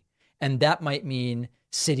locally. And that might mean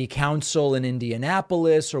city council in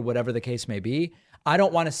Indianapolis or whatever the case may be. I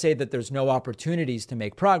don't want to say that there's no opportunities to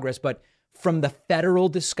make progress, but from the federal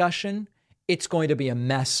discussion, it's going to be a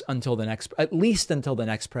mess at least until the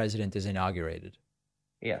next president is inaugurated.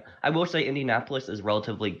 Yeah, I will say Indianapolis is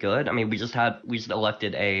relatively good. I mean, we just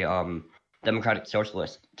elected a Democratic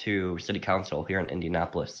Socialist to city council here in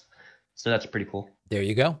Indianapolis, so that's pretty cool. There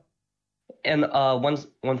you go. And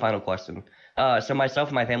one final question. So myself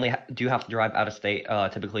and my family do have to drive out of state,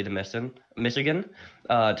 typically to Michigan,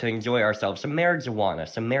 to enjoy ourselves some marijuana,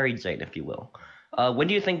 some Mary Jane, if you will. When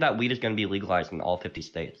do you think that weed is going to be legalized in all 50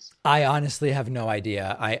 states? I honestly have no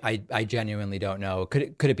idea. I genuinely don't know.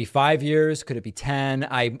 Could it be 5 years? Could it be 10?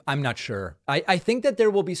 I'm not sure. I think that there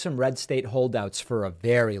will be some red state holdouts for a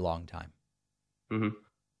very long time. Mm-hmm.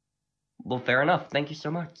 Well, fair enough. Thank you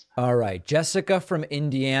so much. All right. Jessica from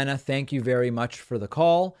Indiana, thank you very much for the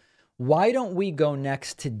call. Why don't we go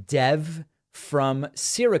next to Dev from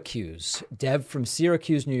Syracuse? Dev from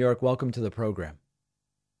Syracuse, New York, welcome to the program.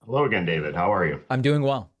 Hello again, David. How are you? I'm doing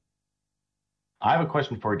well. I have a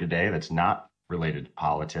question for you today that's not related to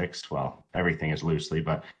politics. Well, everything is loosely,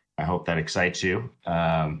 but I hope that excites you.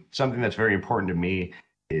 Something that's very important to me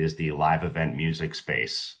is the live event music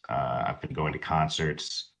space. I've been going to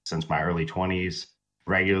concerts since my early 20s,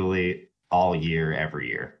 regularly, all year, every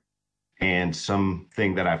year. And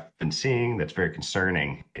something that I've been seeing that's very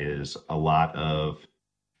concerning is a lot of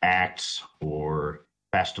acts or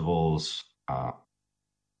festivals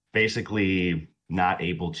basically not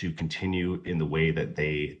able to continue in the way that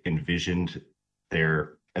they envisioned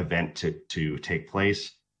their event to take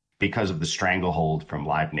place because of the stranglehold from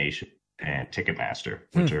Live Nation and Ticketmaster,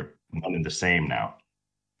 which are one and the same now.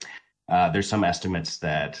 There's some estimates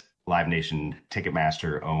that Live Nation,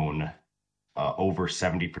 Ticketmaster own over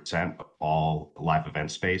 70% of all live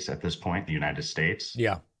event space at this point in the United States.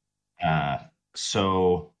 Yeah.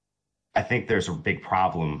 So I think there's a big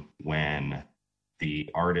problem when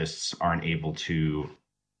the artists aren't able to,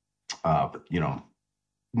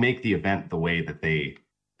 make the event the way that they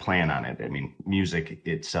plan on it. I mean, music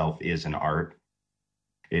itself is an art.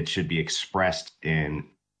 It should be expressed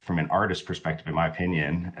from an artist perspective, in my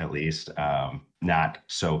opinion, at least, not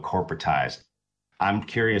so corporatized. I'm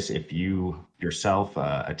curious if you yourself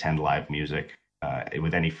attend live music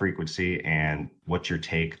with any frequency, and what's your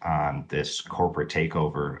take on this corporate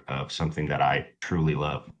takeover of something that I truly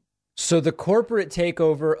love? So the corporate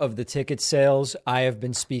takeover of the ticket sales I have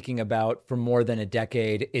been speaking about for more than a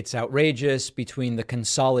decade. It's outrageous between the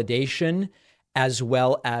consolidation as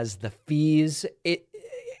well as the fees.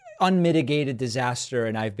 Unmitigated disaster,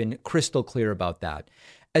 and I've been crystal clear about that.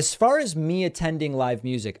 As far as me attending live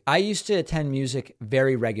music, I used to attend music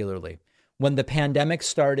very regularly. When the pandemic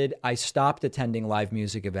started, I stopped attending live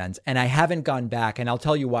music events, and I haven't gone back, and I'll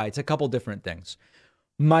tell you why. It's a couple different things.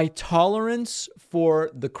 My tolerance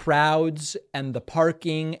for the crowds and the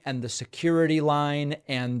parking and the security line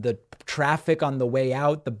and the traffic on the way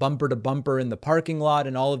out, the bumper to bumper in the parking lot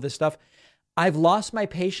and all of this stuff, I've lost my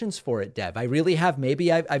patience for it, Dev. I really have.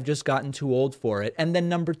 Maybe I've just gotten too old for it. And then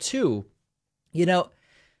number two,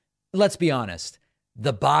 let's be honest,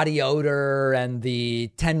 the body odor and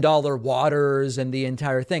the $10 waters and the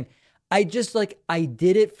entire thing. I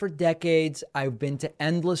did it for decades. I've been to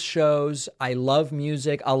endless shows. I love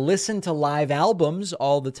music. I'll listen to live albums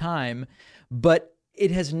all the time, but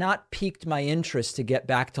it has not piqued my interest to get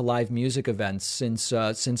back to live music events since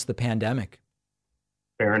the pandemic.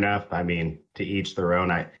 Fair enough. I mean, to each their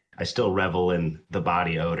own. I still revel in the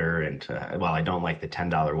body odor, and while I don't like the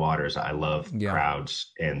 $10 waters, I love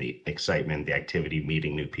crowds and the excitement, the activity,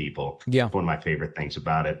 meeting new people. Yeah. It's one of my favorite things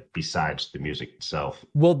about it, besides the music itself.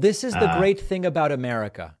 Well, this is the great thing about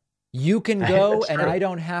America. You can go and I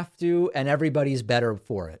don't have to, and everybody's better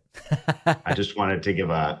for it. I just wanted to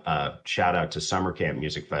give a shout out to Summer Camp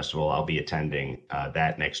Music Festival. I'll be attending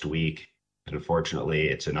that next week. And unfortunately,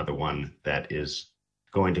 it's another one that is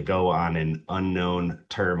going to go on an unknown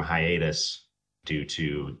term hiatus due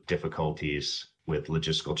to difficulties with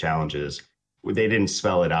logistical challenges. They didn't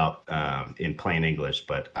spell it out in plain English,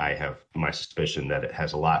 but I have my suspicion that it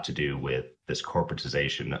has a lot to do with this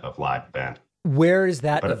corporatization of live event. Where is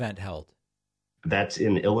that event held? That's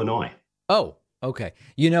in Illinois. Oh, okay.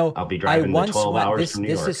 I'll be driving the 12 hours from New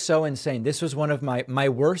York. This is so insane. This was one of my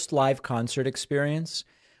worst live concert experience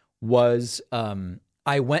was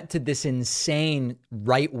I went to this insane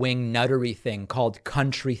right-wing nuttery thing called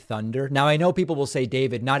Country Thunder. Now, I know people will say,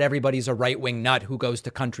 David, not everybody's a right-wing nut who goes to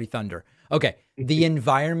Country Thunder. Okay, the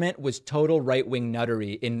environment was total right-wing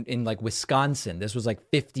nuttery in like Wisconsin. This was like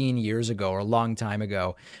 15 years ago or a long time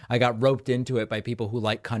ago. I got roped into it by people who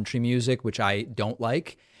like country music, which I don't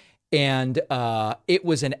like. And it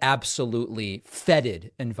was an absolutely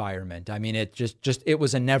fetid environment. I mean, it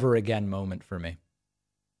was a never again moment for me.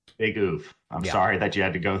 Big oof. I'm sorry that you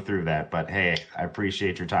had to go through that, but hey, I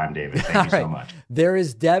appreciate your time, David. Thank you so much. There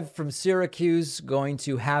is Dev from Syracuse going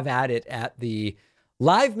to have at it at the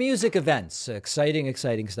live music events. Exciting,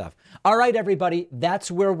 exciting stuff. All right, everybody,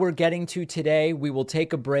 that's where we're getting to today. We will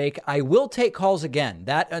take a break. I will take calls again.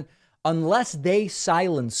 That unless they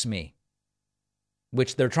silence me,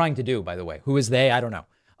 which they're trying to do, by the way. Who is they? I don't know.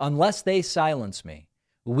 Unless they silence me,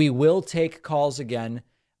 we will take calls again.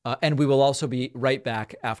 And we will also be right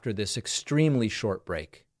back after this extremely short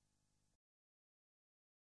break.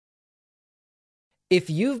 If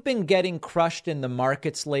you've been getting crushed in the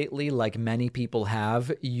markets lately, like many people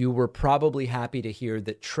have, you were probably happy to hear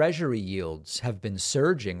that Treasury yields have been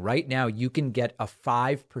surging. Right now, you can get a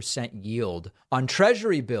 5% yield on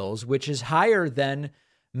Treasury bills, which is higher than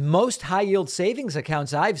most high-yield savings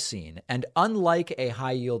accounts I've seen. And unlike a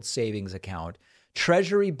high-yield savings account,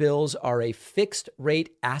 Treasury bills are a fixed rate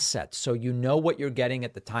asset, so you know what you're getting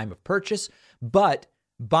at the time of purchase, but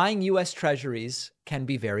buying U.S. Treasuries can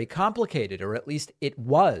be very complicated, or at least it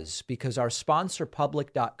was, because our sponsor,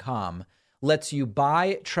 Public.com, lets you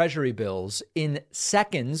buy Treasury bills in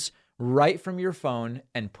seconds right from your phone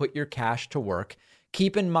and put your cash to work.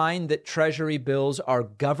 Keep in mind that Treasury bills are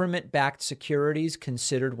government-backed securities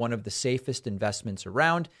considered one of the safest investments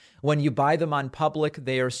around. When you buy them on Public,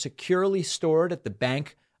 they are securely stored at the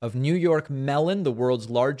Bank of New York Mellon, the world's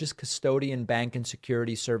largest custodian bank and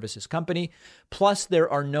security services company. Plus, there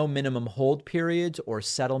are no minimum hold periods or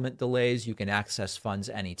settlement delays. You can access funds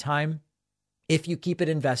anytime. If you keep it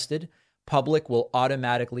invested, Public will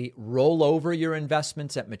automatically roll over your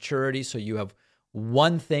investments at maturity, so you have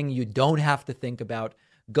one thing you don't have to think about.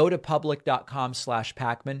 Go to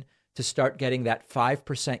public.com/Pacman to start getting that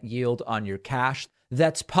 5% yield on your cash.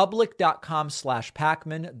 That's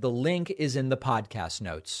public.com/Pacman. The link is in the podcast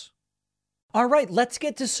notes. All right, let's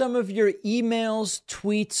get to some of your emails,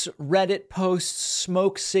 tweets, Reddit posts,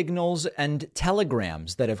 smoke signals, and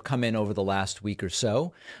telegrams that have come in over the last week or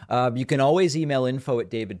so. You can always email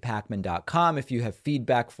info@davidpacman.com if you have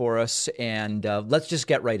feedback for us, and let's just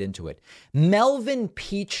get right into it. Melvin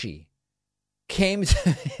Peachy came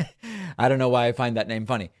to... I don't know why I find that name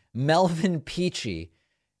funny. Melvin Peachy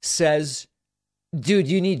says, dude,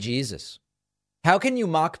 you need Jesus. How can you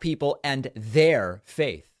mock people and their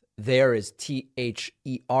faith? there is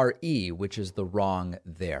THERE, which is the wrong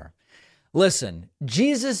there. Listen,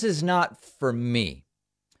 Jesus is not for me.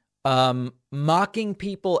 Mocking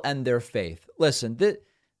people and their faith. Listen,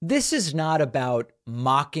 this is not about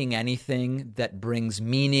mocking anything that brings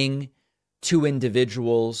meaning to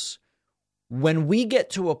individuals. When we get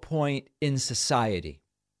to a point in society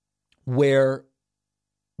where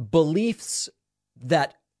beliefs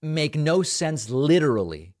that make no sense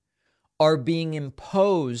literally are being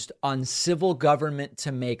imposed on civil government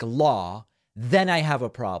to make law, then I have a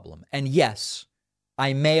problem. And yes,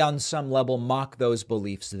 I may on some level mock those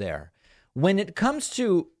beliefs there. When it comes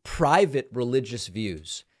to private religious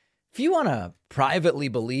views, if you want to privately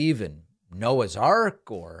believe in Noah's Ark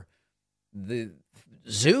or the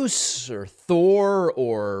Zeus or Thor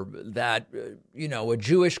or that, a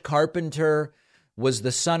Jewish carpenter was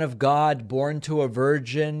the son of God, born to a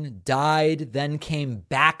virgin, died, then came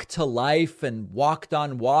back to life and walked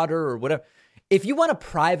on water or whatever. If you want to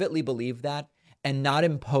privately believe that and not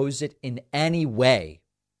impose it in any way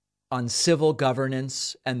on civil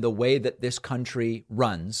governance and the way that this country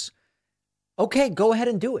runs, okay, go ahead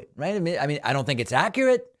and do it, right? I mean, I don't think it's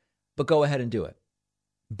accurate, but go ahead and do it.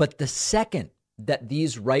 But the second that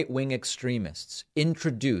these right-wing extremists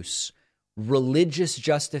introduce religious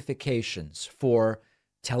justifications for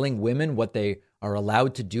telling women what they are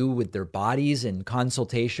allowed to do with their bodies in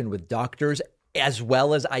consultation with doctors, as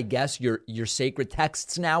well as, I guess, your sacred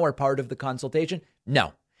texts now are part of the consultation,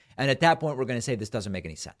 no. And at that point, we're going to say this doesn't make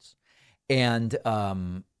any sense. And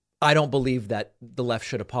I don't believe that the left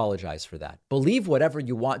should apologize for that. Believe whatever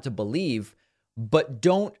you want to believe, but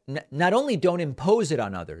not only don't impose it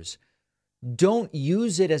on others, don't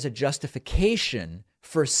use it as a justification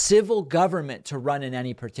for civil government to run in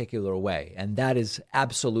any particular way. And that is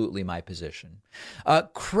absolutely my position.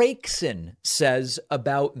 Craikson says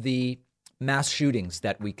about the mass shootings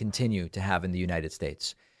that we continue to have in the United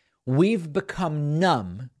States, we've become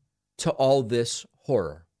numb to all this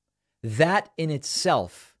horror. That in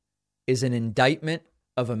itself is an indictment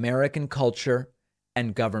of American culture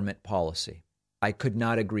and government policy. I could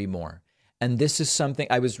not agree more. And this is something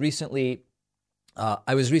I was recently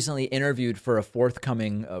interviewed for a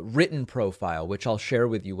forthcoming written profile, which I'll share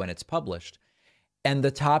with you when it's published. And the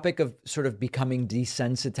topic of sort of becoming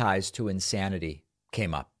desensitized to insanity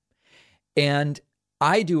came up. And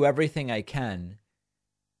I do everything I can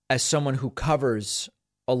as someone who covers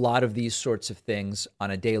a lot of these sorts of things on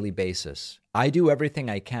a daily basis. I do everything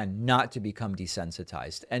I can not to become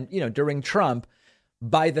desensitized. And, during Trump,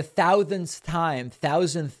 by the thousandth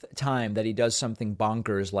time that he does something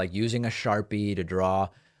bonkers, like using a Sharpie to draw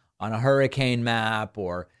on a hurricane map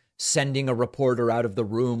or sending a reporter out of the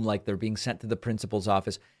room like they're being sent to the principal's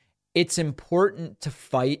office, it's important to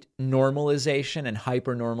fight normalization and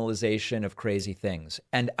hyper-normalization of crazy things.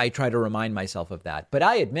 And I try to remind myself of that. But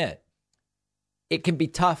I admit, it can be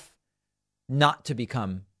tough not to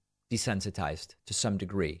become desensitized to some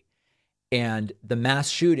degree. And the mass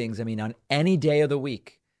shootings, on any day of the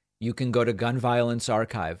week, you can go to Gun Violence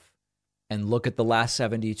Archive and look at the last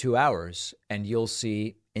 72 hours, and you'll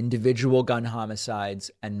see individual gun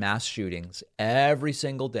homicides and mass shootings every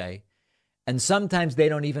single day. And sometimes they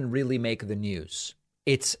don't even really make the news.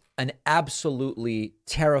 It's an absolutely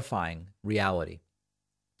terrifying reality.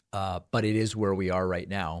 But it is where we are right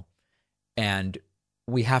now. And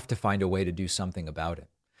we have to find a way to do something about it.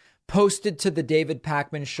 Posted to the David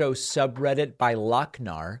Pakman Show subreddit by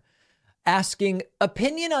Lochnar, asking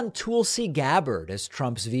opinion on Tulsi Gabbard as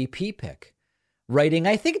Trump's VP pick. Writing,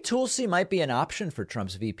 I think Tulsi might be an option for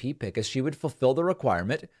Trump's VP pick, as she would fulfill the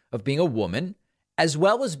requirement of being a woman, as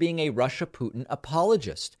well as being a Russia Putin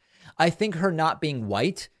apologist. I think her not being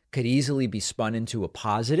white could easily be spun into a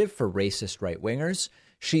positive for racist right-wingers.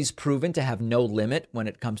 She's proven to have no limit when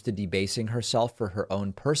it comes to debasing herself for her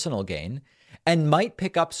own personal gain, and might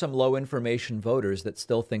pick up some low information voters that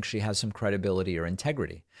still think she has some credibility or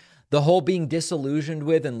integrity. The whole being disillusioned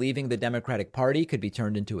with and leaving the Democratic Party could be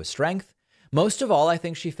turned into a strength. Most of all, I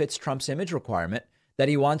think she fits Trump's image requirement that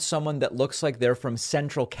he wants someone that looks like they're from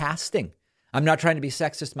central casting. I'm not trying to be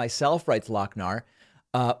sexist myself, writes Lochnar,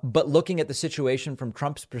 but looking at the situation from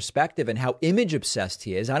Trump's perspective and how image obsessed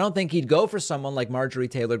he is, I don't think he'd go for someone like Marjorie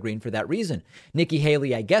Taylor Greene for that reason. Nikki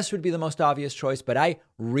Haley, I guess, would be the most obvious choice, but I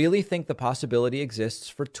really think the possibility exists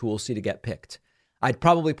for Tulsi to get picked. I'd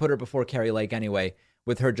probably put her before Carrie Lake anyway,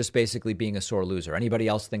 with her just basically being a sore loser. Anybody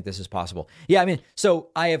else think this is possible? Yeah, so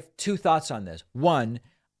I have two thoughts on this. One,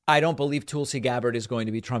 I don't believe Tulsi Gabbard is going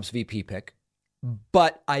to be Trump's VP pick,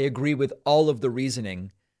 but I agree with all of the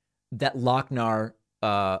reasoning that Lochnar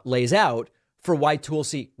lays out for why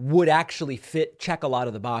Tulsi would actually check a lot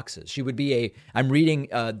of the boxes. She would be I'm reading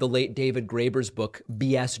the late David Graeber's book,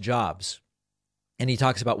 BS Jobs. And he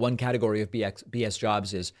talks about one category of BS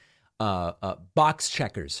jobs is box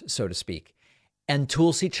checkers, so to speak. And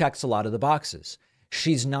Tulsi checks a lot of the boxes.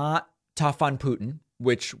 She's not tough on Putin,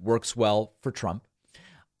 which works well for Trump.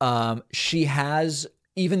 She has,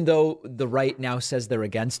 even though the right now says they're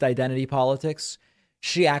against identity politics,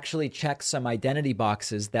 she actually checks some identity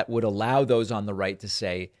boxes that would allow those on the right to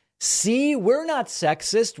say, see, we're not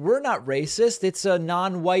sexist, we're not racist, it's a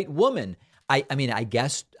non-white woman. I mean, I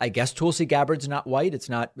guess Tulsi Gabbard's not white. It's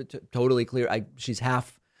not totally clear.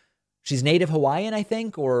 She's Native Hawaiian, I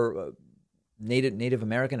think, or Native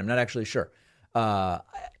American. I'm not actually sure. I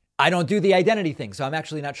don't do the identity thing, so I'm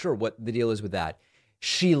actually not sure what the deal is with that.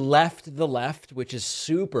 She left the left, which is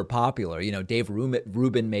super popular. You know, Dave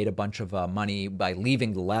Rubin made a bunch of money by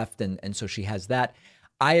leaving the left, and so she has that.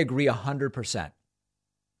 I agree 100%.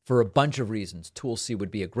 For a bunch of reasons, Tulsi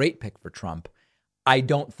would be a great pick for Trump. I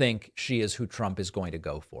don't think she is who Trump is going to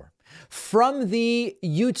go for. From the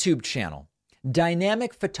YouTube channel,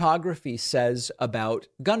 Dynamic Photography says about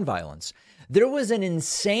gun violence. There was an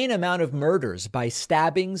insane amount of murders by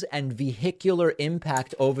stabbings and vehicular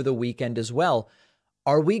impact over the weekend as well.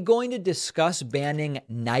 Are we going to discuss banning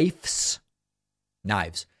knives,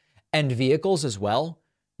 and vehicles as well?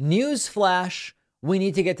 Newsflash, we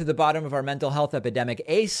need to get to the bottom of our mental health epidemic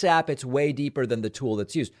ASAP. It's way deeper than the tool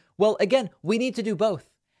that's used. Well, again, we need to do both.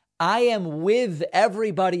 I am with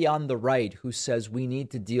everybody on the right who says we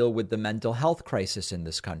need to deal with the mental health crisis in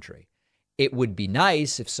this country. It would be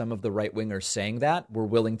nice if some of the right wingers saying that were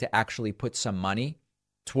willing to actually put some money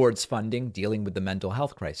towards funding dealing with the mental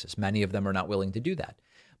health crisis. Many of them are not willing to do that.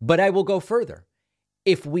 But I will go further.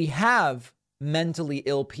 If we have mentally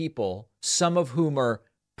ill people, some of whom are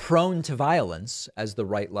prone to violence, as the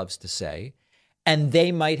right loves to say, and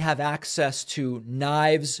they might have access to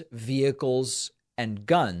knives, vehicles, and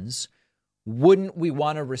guns, wouldn't we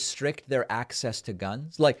want to restrict their access to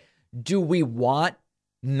guns? Like, do we want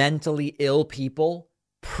mentally ill people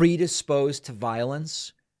predisposed to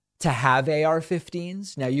violence to have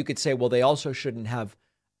AR-15s? Now, you could say, well, they also shouldn't have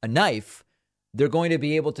a knife. They're going to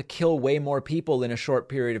be able to kill way more people in a short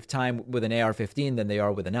period of time with an AR-15 than they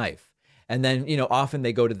are with a knife. And then, often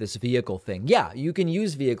they go to this vehicle thing. Yeah, you can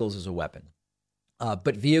use vehicles as a weapon,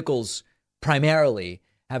 but vehicles primarily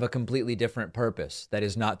have a completely different purpose. That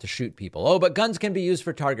is not to shoot people. Oh, but guns can be used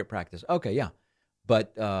for target practice. Okay, yeah.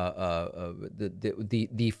 But the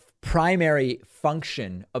primary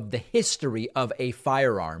function of the history of a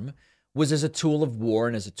firearm was as a tool of war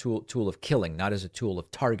and as a tool of killing, not as a tool of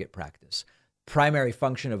target practice. Primary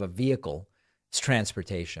function of a vehicle is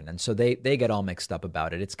transportation. And so they get all mixed up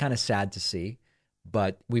about it. It's kind of sad to see,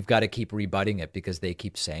 but we've got to keep rebutting it because they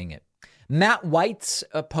keep saying it. Matt White's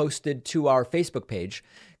posted to our Facebook page,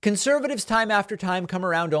 conservatives time after time come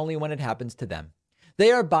around only when it happens to them.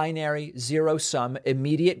 They are binary, zero-sum,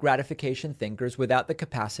 immediate gratification thinkers without the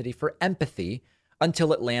capacity for empathy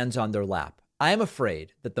until it lands on their lap. I am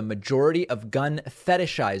afraid that the majority of gun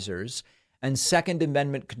fetishizers and Second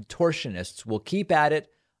Amendment contortionists will keep at it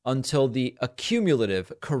until the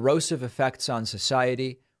accumulative corrosive effects on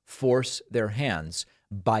society force their hands.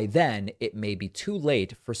 By then, it may be too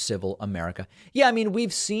late for civil America. Yeah, I mean,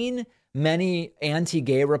 we've seen many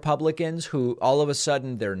anti-gay Republicans who all of a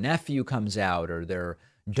sudden their nephew comes out or their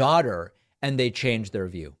daughter and they change their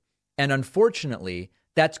view. And unfortunately,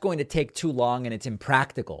 that's going to take too long and it's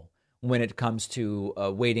impractical when it comes to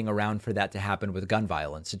waiting around for that to happen with gun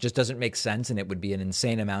violence. It just doesn't make sense and it would be an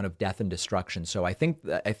insane amount of death and destruction. So I think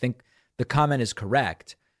the comment is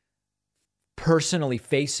correct. Personally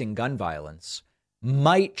facing gun violence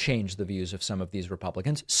might change the views of some of these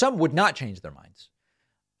Republicans. Some would not change their minds.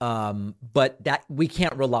 But that we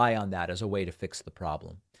can't rely on that as a way to fix the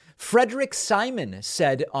problem. Frederick Simon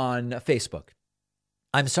said on Facebook,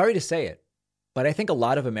 I'm sorry to say it, but I think a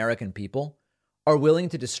lot of American people are willing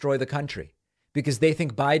to destroy the country because they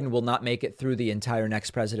think Biden will not make it through the entire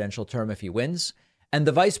next presidential term if he wins, and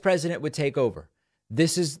the vice president would take over.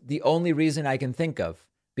 This is the only reason I can think of,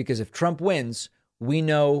 because if Trump wins, we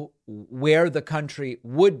know where the country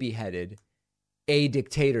would be headed, a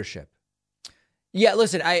dictatorship. Yeah,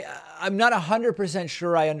 listen, I'm not 100%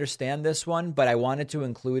 sure I understand this one, but I wanted to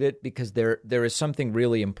include it because there is something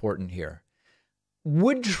really important here.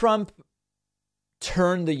 Would Trump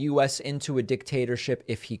turn the U.S. into a dictatorship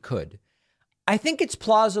if he could? I think it's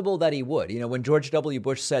plausible that he would. You know, when George W.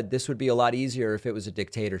 Bush said this would be a lot easier if it was a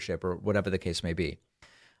dictatorship or whatever the case may be.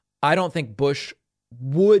 I don't think Bush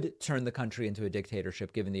would turn the country into a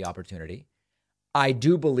dictatorship given the opportunity. I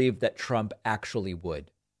do believe that Trump actually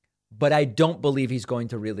would. but I don't believe he's going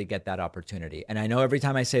to really get that opportunity. And I know every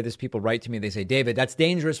time I say this, people write to me, they say, David, that's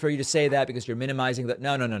dangerous for you to say that because you're minimizing the...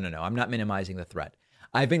 No. I'm not minimizing the threat.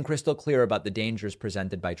 I've been crystal clear about the dangers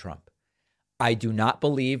presented by Trump. I do not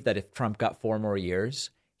believe that if Trump got 4 more years,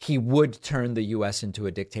 he would turn the U.S. into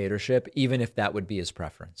a dictatorship, even if that would be his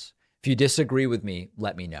preference. If you disagree with me,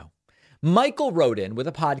 let me know. Michael wrote in with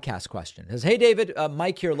a podcast question. He says, hey, David,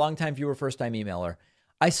 Mike here, longtime viewer, first-time emailer.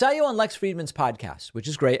 I saw you on Lex Friedman's podcast, which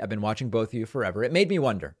is great. I've been watching both of you forever. It made me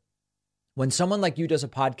wonder, when someone like you does a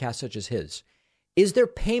podcast such as his, is there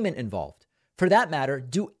payment involved? For that matter,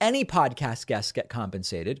 do any podcast guests get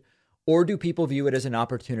compensated, or do people view it as an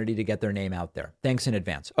opportunity to get their name out there? Thanks in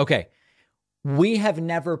advance. Okay. We have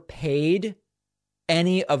never paid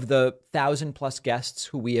any of the 1,000+ guests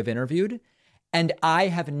who we have interviewed, and I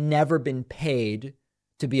have never been paid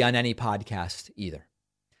to be on any podcast either.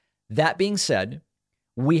 That being said,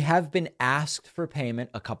 we have been asked for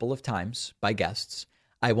payment a couple of times by guests.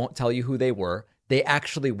 I won't tell you who they were. They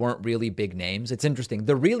actually weren't really big names. It's interesting.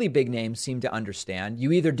 The really big names seem to understand.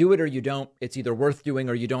 You either do it or you don't. It's either worth doing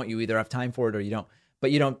or you don't. You either have time for it or you don't.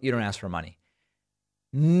 But you don't ask for money.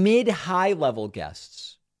 Mid-high level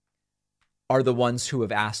guests are the ones who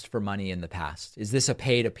have asked for money in the past. Is this a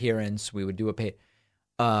paid appearance? We would do a paid.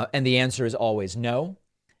 And the answer is always no.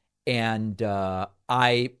 And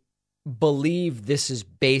I believe this is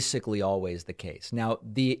basically always the case. Now,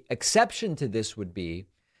 the exception to this would be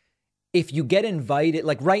if you get invited,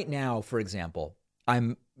 like right now, for example,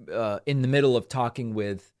 I'm in the middle of talking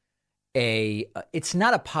with it's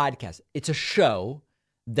not a podcast, it's a show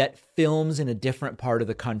that films in a different part of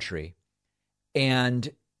the country.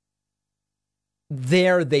 And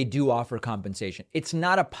there they do offer compensation. It's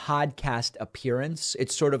not a podcast appearance.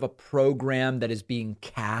 It's sort of a program that is being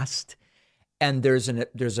cast, and there's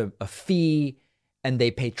a fee, and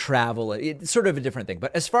they pay travel. It's sort of a different thing.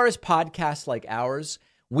 But as far as podcasts like ours,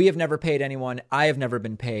 we have never paid anyone. I have never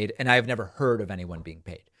been paid, and I have never heard of anyone being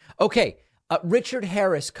paid. Okay, Richard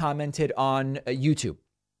Harris commented on YouTube.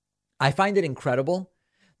 I find it incredible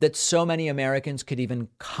that so many Americans could even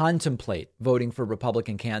contemplate voting for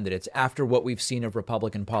Republican candidates after what we've seen of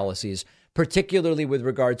Republican policies, particularly with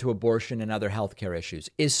regard to abortion and other healthcare issues.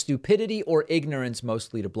 Is stupidity or ignorance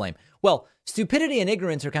mostly to blame? Well, stupidity and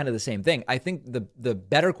ignorance are kind of the same thing. I think the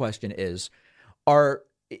better question is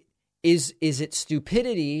it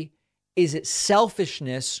stupidity? Is it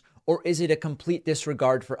selfishness? Or is it a complete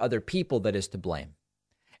disregard for other people that is to blame?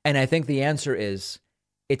 And I think the answer is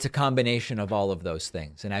it's a combination of all of those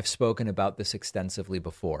things. And I've spoken about this extensively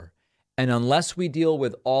before. And unless we deal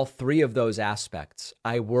with all three of those aspects,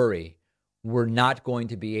 I worry we're not going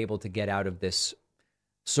to be able to get out of this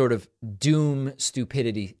sort of doom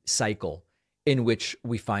stupidity cycle in which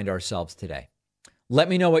we find ourselves today. Let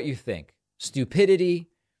me know what you think. Stupidity,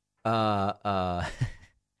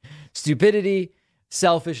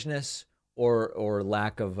 selfishness, or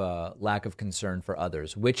lack of concern for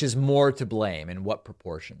others. Which is more to blame, and what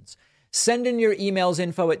proportions? Send in your emails,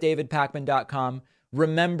 info@davidpakman.com.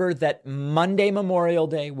 Remember that Monday, Memorial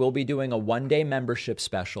Day, we'll be doing a one-day membership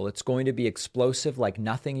special. It's going to be explosive like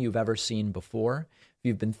nothing you've ever seen before. If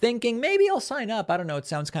you've been thinking, maybe I'll sign up, I don't know, it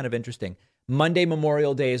sounds kind of interesting. Monday,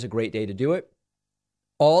 Memorial Day is a great day to do it.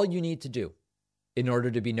 All you need to do in order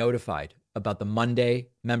to be notified about the Monday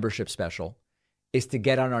membership special is to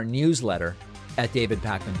get on our newsletter at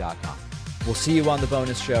davidpakman.com. We'll see you on the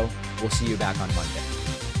bonus show. We'll see you back on Monday.